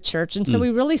into the church. And so we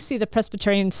really see the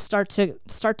Presbyterians start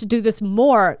to do this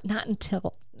more, not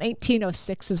until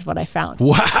 1906 is what I found.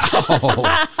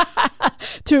 Wow.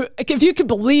 If you could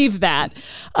believe that,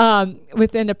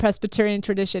 within the Presbyterian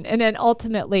tradition. And then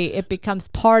ultimately it becomes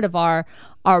part of our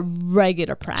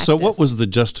regular practice. So what was the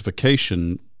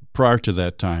justification prior to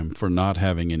that time for not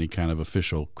having any kind of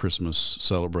official Christmas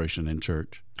celebration in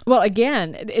church? Well,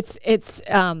 again, it's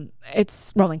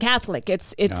Roman Catholic.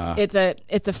 It's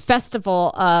a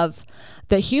festival of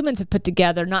that humans have put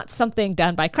together, not something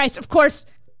done by Christ. Of course,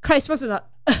 Christ wasn't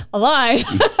alive,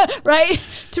 right?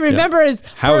 To remember his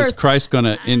How birth. is Christ going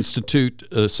to institute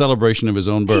a celebration of his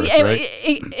own birth, right?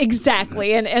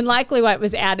 Exactly, and likely why it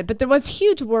was added. But there was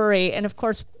huge worry, and of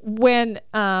course, when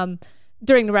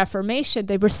during the Reformation,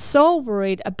 they were so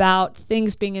worried about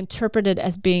things being interpreted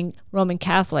as being Roman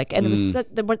Catholic, and it was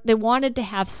they wanted to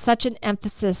have such an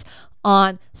emphasis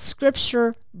on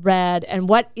Scripture read and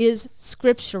what is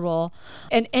scriptural,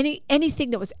 and anything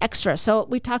that was extra. So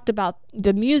we talked about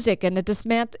the music and the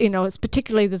it's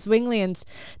particularly the Zwinglians,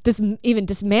 even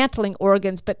dismantling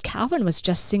organs, but Calvin was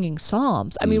just singing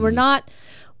psalms. I mean, we're not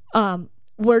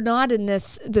in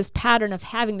this pattern of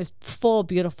having this full,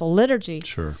 beautiful liturgy.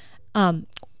 Sure.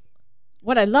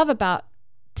 What I love about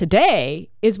today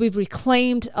is we've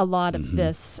reclaimed a lot of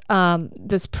this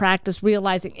practice,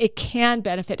 realizing it can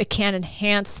benefit, it can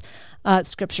enhance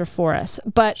Scripture for us.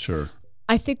 But sure.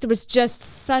 I think there was just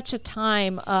such a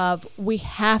time of we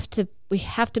have to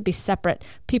be separate.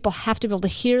 People have to be able to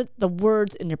hear the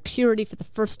words in their purity for the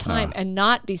first time and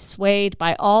not be swayed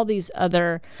by all these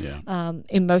other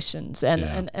emotions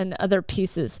and other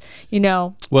pieces,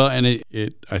 Well, and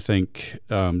it I think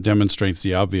demonstrates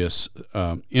the obvious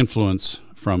influence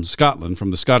from Scotland, from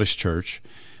the Scottish Church,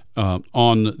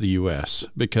 on the U.S.,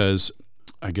 because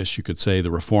I guess you could say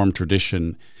the Reformed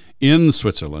tradition in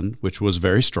Switzerland, which was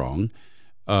very strong,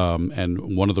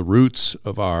 and one of the roots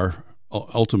of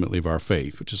ultimately of our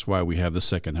faith, which is why we have the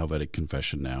Second Helvetic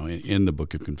Confession now in the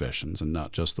Book of Confessions and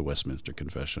not just the Westminster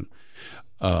Confession.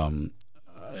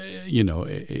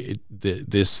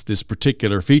 This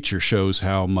particular feature shows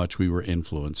how much we were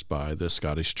influenced by the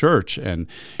Scottish Church. And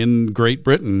in Great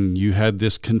Britain, you had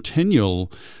this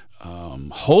continual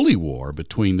holy war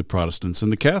between the Protestants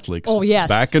and the Catholics,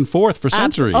 back and forth for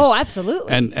centuries.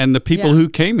 Absolutely. And the people who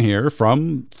came here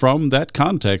from that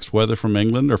context, whether from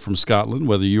England or from Scotland,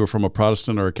 whether you were from a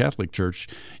Protestant or a Catholic church,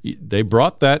 they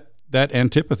brought that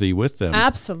antipathy with them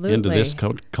into this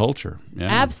culture. Yeah.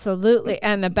 Absolutely.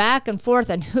 And the back and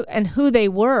forth and who they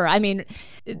were. I mean,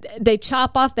 they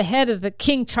chop off the head of the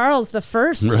King Charles I,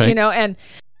 right.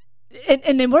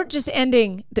 And they weren't just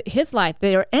ending his life;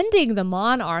 they were ending the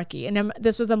monarchy. And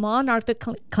this was a monarch that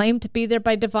claimed to be there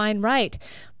by divine right.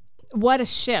 What a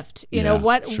shift! There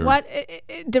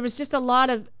was just a lot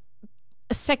of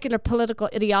secular political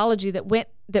ideology that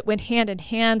went hand in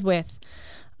hand with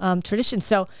tradition.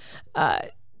 So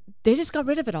they just got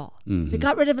rid of it all. They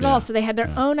got rid of it all. So they had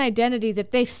their own identity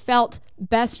that they felt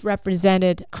best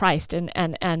represented Christ and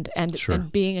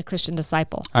being a Christian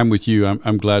disciple. I'm with you.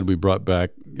 I'm glad we brought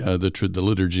back the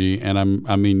liturgy, and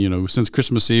since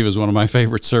Christmas Eve is one of my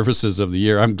favorite services of the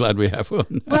year, I'm glad we have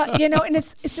one. Well, and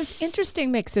it's this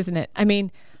interesting mix, isn't it? I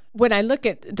mean, when I look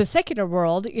at the secular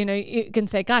world, you can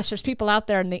say, gosh, there's people out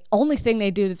there, and the only thing they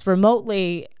do that's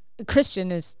remotely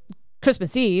Christian is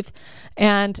Christmas Eve,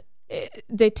 and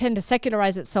they tend to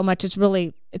secularize it so much. It's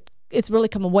really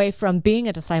come away from being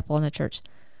a disciple in the church.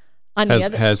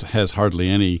 Has hardly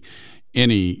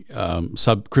any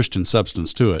Christian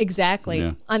substance to it. Exactly.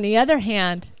 Yeah. On the other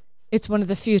hand, it's one of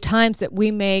the few times that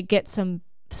we may get some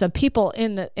people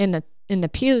in the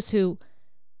pews who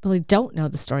really don't know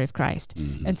the story of Christ,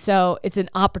 and so it's an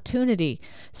opportunity.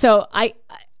 So I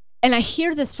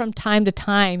hear this from time to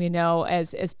time,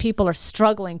 as people are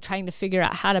struggling, trying to figure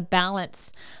out how to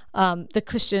balance the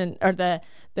Christian or the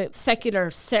secular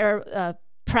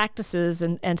practices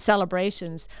and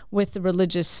celebrations with the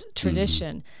religious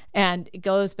tradition. And it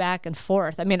goes back and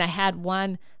forth. I mean, I had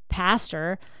one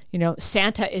pastor,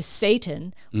 Santa is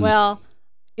Satan. Well,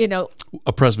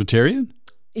 a Presbyterian?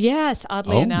 Yes,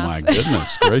 oddly enough. Oh my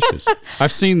goodness gracious!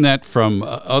 I've seen that from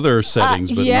other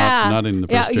settings, but not in the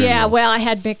Presbyterian. Yeah. Well, I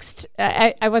had mixed.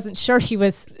 I wasn't sure he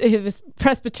was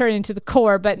Presbyterian to the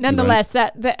core, but nonetheless,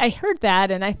 that I heard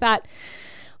that and I thought,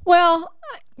 well,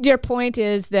 your point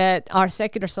is that our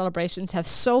secular celebrations have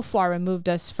so far removed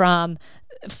us from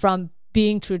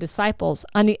being true disciples.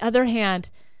 On the other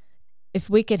hand, if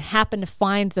we could happen to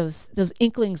find those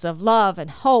inklings of love and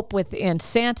hope within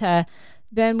Santa,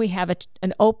 then we have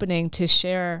an opening to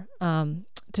share the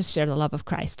love of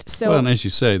Christ. So, well, and as you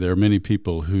say, there are many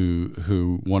people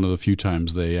who one of the few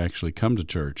times they actually come to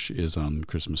church is on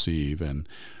Christmas Eve, and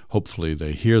hopefully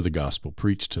they hear the gospel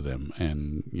preached to them.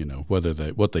 And whether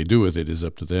what they do with it is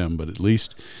up to them, but at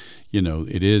least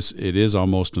it is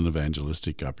almost an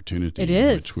evangelistic opportunity. It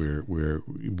is. In which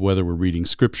whether we're reading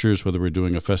scriptures, whether we're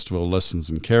doing a festival of lessons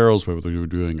and carols, whether we're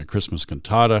doing a Christmas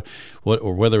cantata,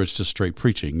 or whether it's just straight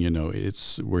preaching,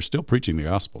 we're still preaching the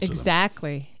gospel to them.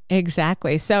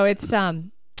 Exactly. So it's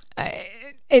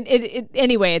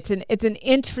anyway, it's an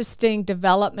interesting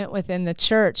development within the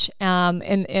church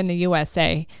in the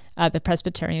USA, the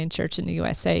Presbyterian Church in the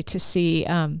USA, to see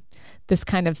this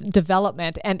kind of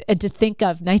development and to think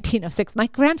of 1906. My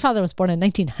grandfather was born in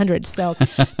 1900, so to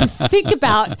think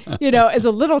about, as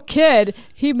a little kid,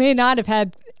 he may not have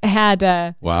had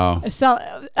wow.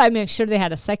 I'm sure they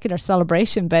had a secular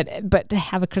celebration, but to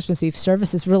have a Christmas Eve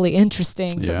service is really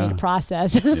interesting for me to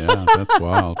process. Yeah, that's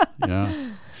wild. Yeah.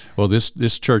 Well,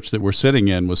 this church that we're sitting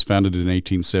in was founded in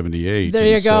 1878. There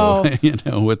you go.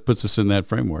 So, what puts us in that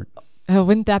framework? Oh,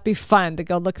 wouldn't that be fun to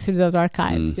go look through those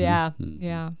archives? Yeah.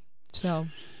 So,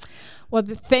 well,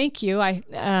 thank you. I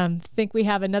think we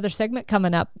have another segment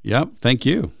coming up. Yep. Thank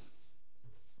you.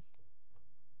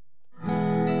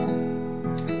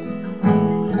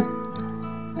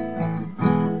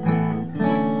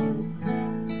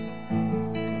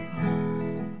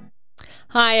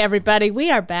 Hi, everybody.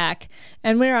 We are back,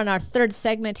 and we're on our third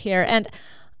segment here. And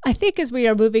I think as we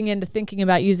are moving into thinking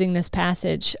about using this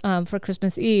passage for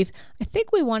Christmas Eve, I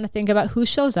think we want to think about who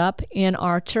shows up in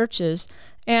our churches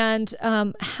and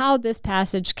how this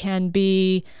passage can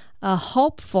be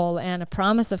hopeful and a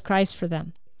promise of Christ for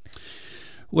them.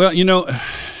 Well,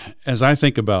 as I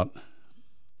think about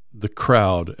the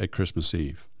crowd at Christmas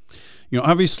Eve,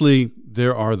 obviously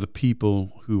there are the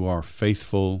people who are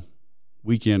faithful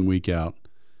week in, week out.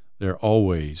 They're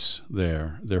always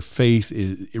there. Their faith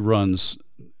it runs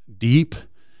deep,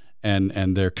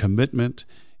 and their commitment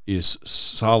is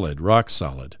solid, rock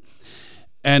solid.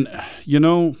 And,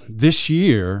 this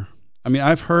year,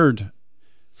 I've heard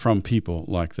from people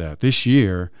like that. This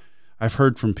year, I've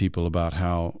heard from people about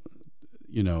how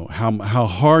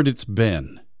hard it's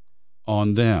been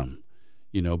on them,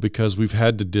 because we've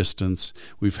had to distance,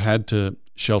 we've had to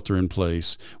shelter in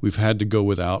place, we've had to go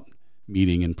without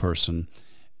meeting in person.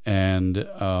 And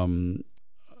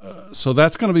so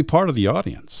that's going to be part of the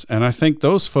audience. And I think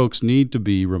those folks need to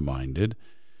be reminded,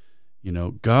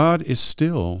 God is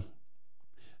still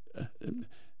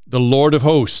the Lord of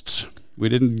hosts. We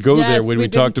didn't go there when we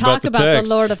talked about the text.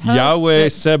 The Lord of hosts, Yahweh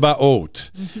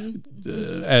Sebaot.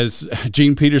 As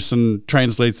Gene Peterson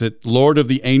translates it, Lord of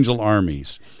the angel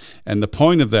armies. And the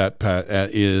point of that, Pat,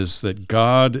 is that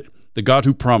God, the God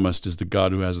who promised, is the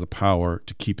God who has the power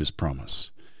to keep his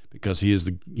promise, because he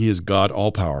is God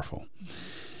all powerful.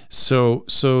 So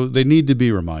they need to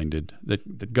be reminded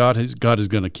that God is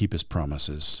going to keep his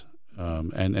promises,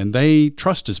 and they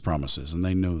trust his promises, and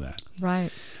they know that. Right.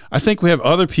 I think we have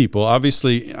other people.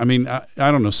 Obviously, I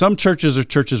don't know. Some churches are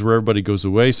churches where everybody goes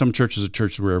away. Some churches are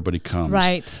churches where everybody comes.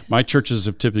 Right. My churches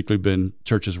have typically been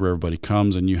churches where everybody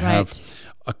comes, and you have.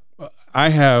 Right. I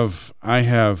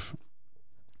have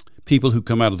people who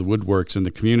come out of the woodworks in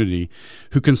the community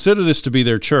who consider this to be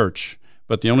their church,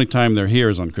 but the only time they're here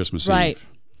is on Christmas Eve. Right,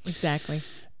 exactly.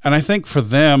 And I think for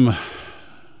them,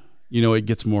 it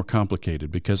gets more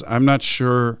complicated, because I'm not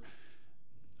sure.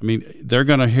 They're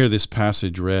going to hear this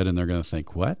passage read and they're going to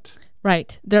think, what?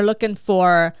 Right. They're looking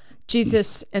for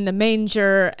Jesus in the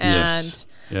manger and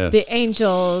the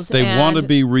angels. They want to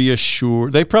be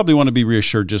reassured. They probably want to be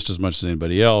reassured just as much as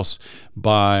anybody else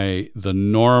by the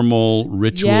normal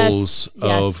rituals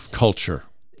of culture,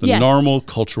 the normal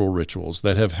cultural rituals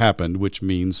that have happened, which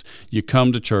means you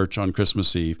come to church on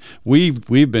Christmas Eve.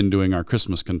 We've been doing our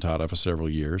Christmas cantata for several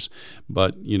years,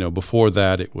 but before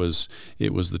that it was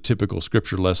the typical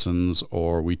scripture lessons,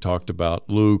 or we talked about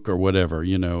Luke or whatever,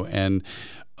 and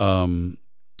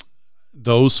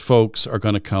those folks are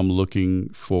going to come looking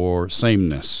for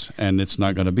sameness, and it's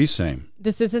not going to be same.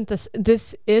 This isn't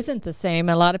the same.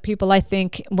 A lot of people, I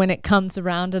think, when it comes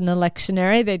around an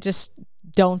electionary, they just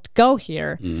don't go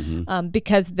here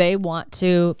because they want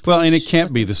to. Well, and it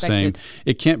can't be the same.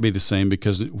 It can't be the same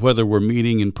because whether we're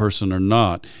meeting in person or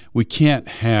not, we can't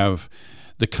have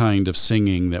the kind of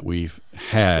singing that we've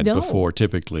had before.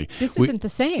 Typically, this isn't the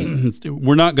same.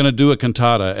 We're not going to do a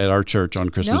cantata at our church on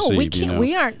Christmas Eve. We can't.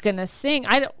 We aren't going to sing.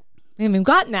 I mean, we've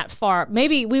gotten that far.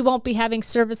 Maybe we won't be having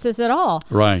services at all.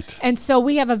 Right. And so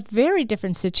we have a very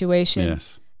different situation.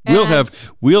 Yes.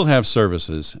 We'll have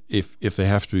services if they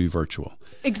have to be virtual.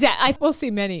 Exactly. We'll see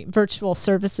many virtual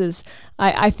services,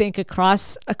 I think,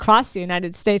 across the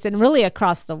United States and really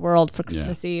across the world for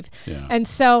Christmas Eve. Yeah. And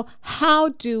so how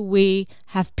do we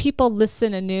have people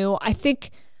listen anew? I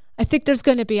think there's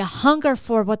going to be a hunger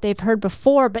for what they've heard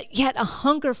before, but yet a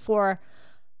hunger for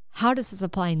how does this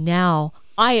apply now?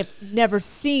 I've never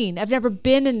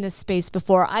been in this space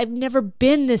before. I've never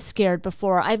been this scared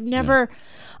before. I've never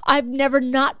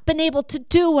not been able to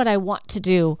do what I want to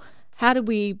do. How do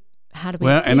we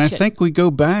and I think we go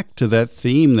back to that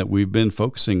theme that we've been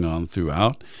focusing on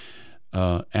throughout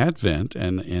Advent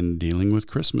and dealing with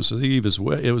Christmas Eve as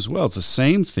well. It's the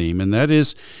same theme, and that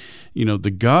is,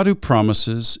 the God who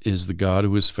promises is the God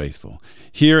who is faithful.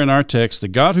 Here in our text, the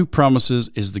God who promises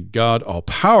is the God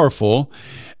all-powerful,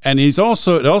 and it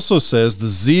also says the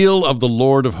zeal of the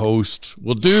Lord of hosts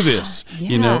will do this.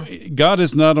 Yeah. God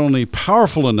is not only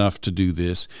powerful enough to do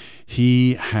this,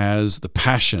 he has the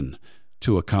passion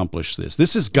to accomplish this.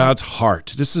 This is God's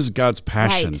heart. This is God's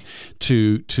passion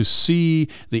to see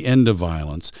the end of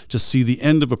violence, to see the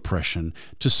end of oppression,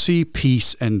 to see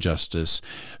peace and justice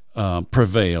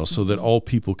prevail so that all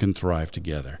people can thrive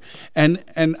together. And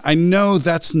I know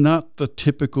that's not the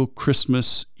typical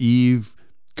Christmas Eve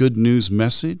good news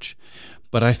message,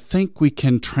 but I think we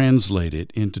can translate it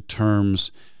into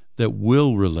terms that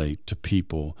will relate to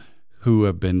people who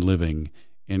have been living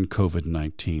in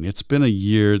COVID-19. It's been a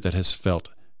year that has felt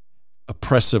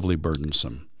oppressively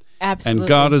burdensome. Absolutely. And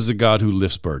God is a God who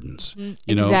lifts burdens.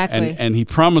 Exactly. And he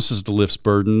promises to lift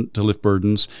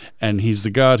burdens, and he's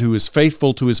the God who is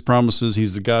faithful to his promises.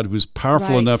 He's the God who is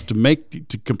powerful enough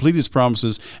to complete his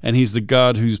promises, and he's the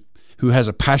God who has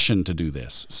a passion to do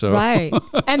this. So right.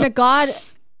 And the God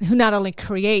who not only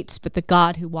creates, but the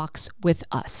God who walks with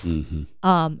us.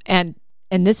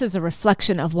 And this is a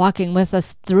reflection of walking with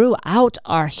us throughout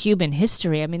our human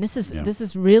history. I mean, this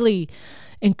is really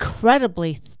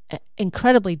incredibly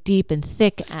deep and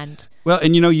thick and well.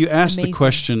 And you asked amazing. The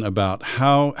question about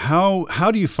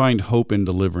how do you find hope in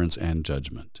deliverance and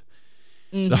judgment?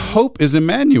 The hope is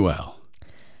Emmanuel.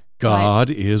 God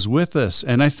is with us,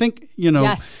 and I think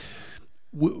Yes.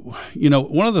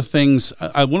 One of the things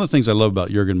I love about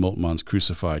Jürgen Moltmann's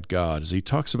Crucified God is he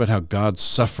talks about how God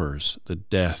suffers the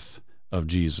death of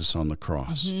Jesus on the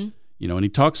cross. And he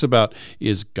talks about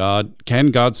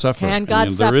can God suffer? Can God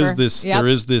suffer? There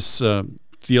is this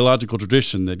theological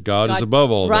tradition that God is above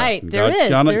all right, that. Right,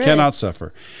 God cannot is.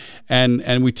 suffer.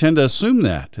 And we tend to assume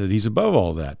that he's above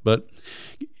all that. But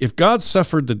if God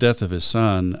suffered the death of his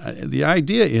son, the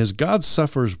idea is God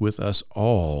suffers with us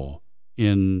all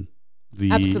in the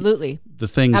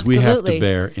things we have to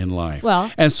bear in life.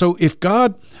 Well, and so if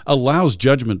God allows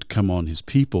judgment to come on his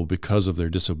people because of their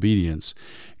disobedience,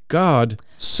 God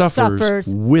suffers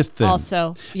with them.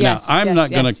 Also, yes. Now, I'm not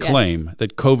going to claim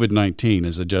that COVID-19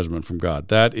 is a judgment from God.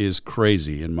 That is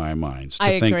crazy in my mind.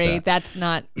 I agree. That's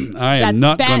not. I am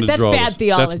not going to draw. That's bad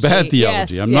theology. That's bad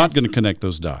theology. Yes, I'm not going to connect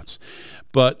those dots.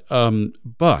 But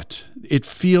it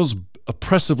feels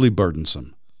oppressively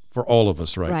burdensome for all of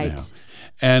us right now.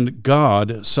 And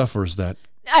God suffers that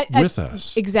with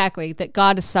us. Exactly, that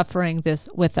God is suffering this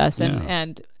with us.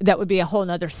 And that would be a whole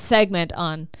other segment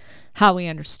on how we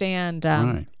understand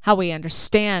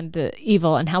the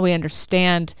evil and how we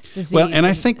understand disease. Well, and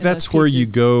I think that's where you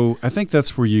go. I think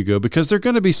that's where you go because there are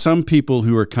going to be some people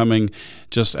who are coming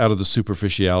just out of the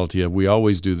superficiality of we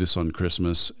always do this on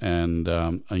Christmas, and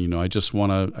I just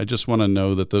want to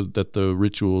know that the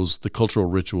rituals, the cultural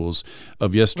rituals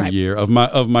of yesteryear, of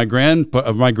my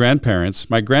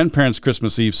grandparents'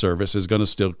 Christmas Eve service is going to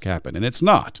still happen, and it's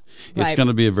not. It's going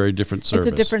to be a very different service.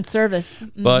 It's a different service.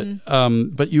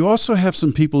 But you also have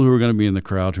some people who are going to be in the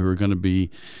crowd who are going to be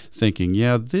thinking,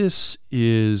 yeah, this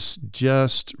is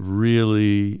just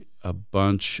really a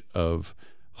bunch of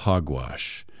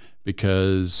hogwash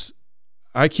because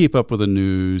I keep up with the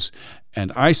news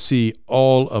and I see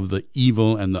all of the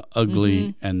evil and the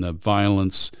ugly and the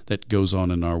violence that goes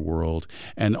on in our world.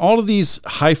 And all of these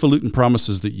highfalutin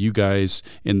promises that you guys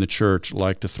in the church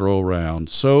like to throw around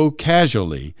so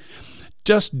casually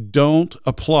just don't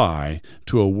apply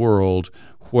to a world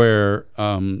where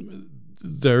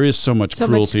there is so much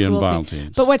cruelty and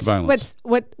violence.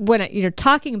 But when you're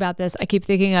talking about this, I keep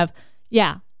thinking of,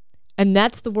 and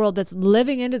that's the world that's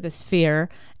living into this fear,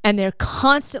 and they're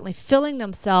constantly filling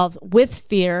themselves with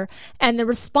fear, and they're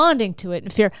responding to it in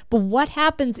fear. But what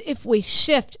happens if we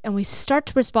shift and we start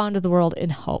to respond to the world in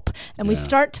hope, and we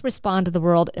start to respond to the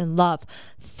world in love?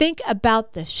 Think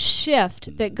about the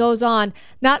shift that goes on,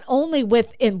 not only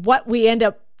within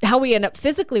how we end up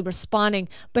physically responding,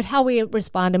 but how we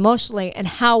respond emotionally, and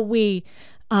how we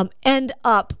end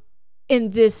up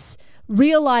in this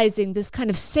realizing this kind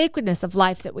of sacredness of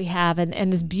life that we have,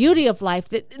 and this beauty of life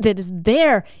that is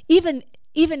there even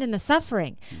in the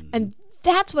suffering. And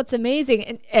that's what's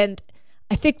amazing. And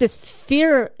I think this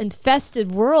fear-infested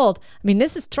world,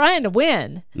 this is trying to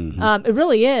win. It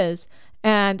really is.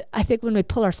 And I think when we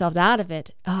pull ourselves out of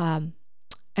it, and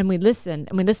we listen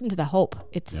to the hope,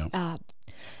 it's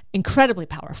incredibly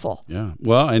powerful. Yeah.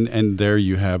 Well, and there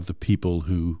you have the people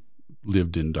who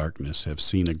lived in darkness have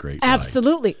seen a great light.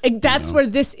 Absolutely. And that's where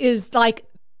this is, like,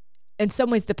 in some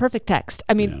ways, the perfect text.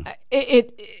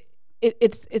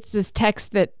 It's this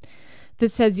text that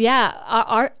says,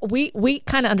 we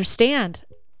kind of understand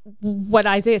what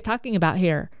Isaiah is talking about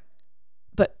here,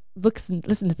 but listen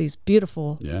to these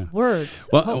beautiful words.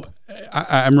 Well,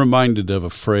 I'm reminded of a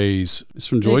phrase. It's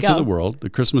from Joy to the World, the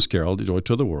Christmas Carol, Joy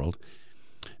to the World.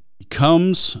 He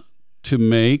comes to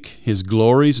make his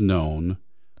glories known,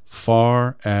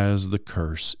 far as the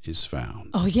curse is found.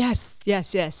 Oh, yes.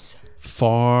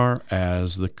 Far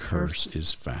as the curse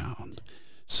is found.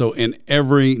 So in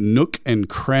every nook and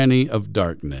cranny of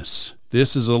darkness,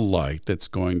 this is a light that's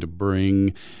going to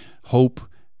bring hope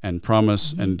and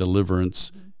promise and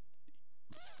deliverance.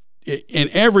 In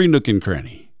every nook and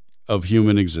cranny of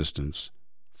human existence,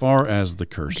 far as the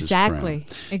curse is found.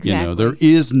 Exactly. There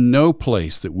is no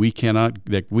place that we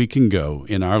can go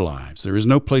in our lives. There is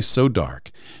no place so dark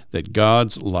that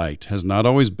God's light has not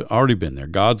already been there.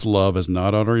 God's love has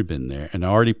not already been there and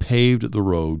already paved the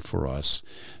road for us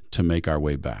to make our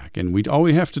way back. And all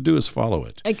we have to do is follow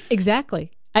it.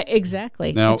 Exactly.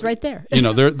 Now, it's right there.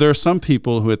 There are some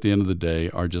people who at the end of the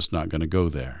day are just not going to go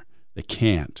there. They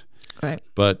can't. Right.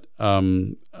 But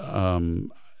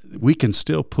we can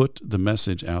still put the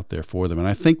message out there for them. And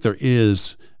I think there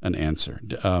is an answer.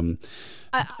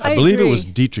 I believe agree. It was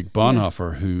Dietrich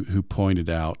Bonhoeffer who pointed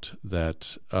out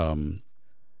that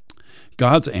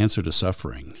God's answer to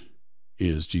suffering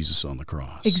is Jesus on the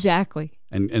cross. Exactly.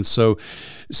 And so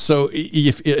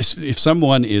if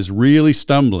someone is really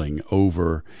stumbling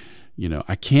over,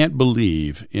 I can't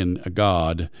believe in a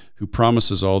God who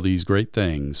promises all these great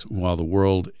things while the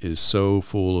world is so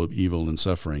full of evil and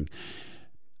suffering,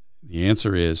 the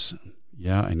answer is,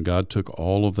 and God took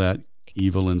all of that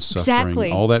evil and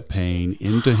suffering, all that pain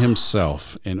into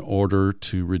himself in order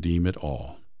to redeem it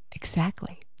all.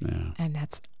 Exactly. Yeah. And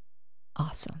that's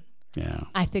awesome. Yeah.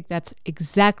 I think that's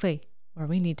exactly where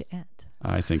we need to end.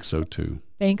 I think so too.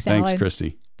 Thanks, Alan.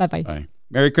 Christy. Bye-bye. Bye.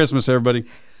 Merry Christmas, everybody.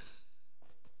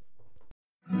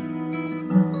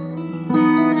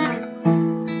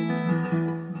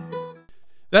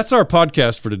 That's our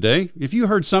podcast for today. If you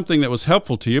heard something that was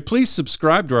helpful to you, please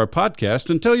subscribe to our podcast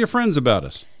and tell your friends about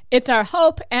us. It's our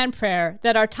hope and prayer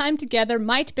that our time together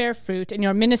might bear fruit in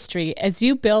your ministry as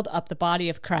you build up the body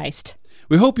of Christ.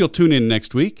 We hope you'll tune in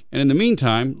next week. And in the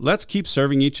meantime, let's keep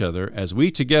serving each other as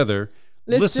we together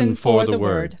listen for the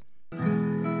word.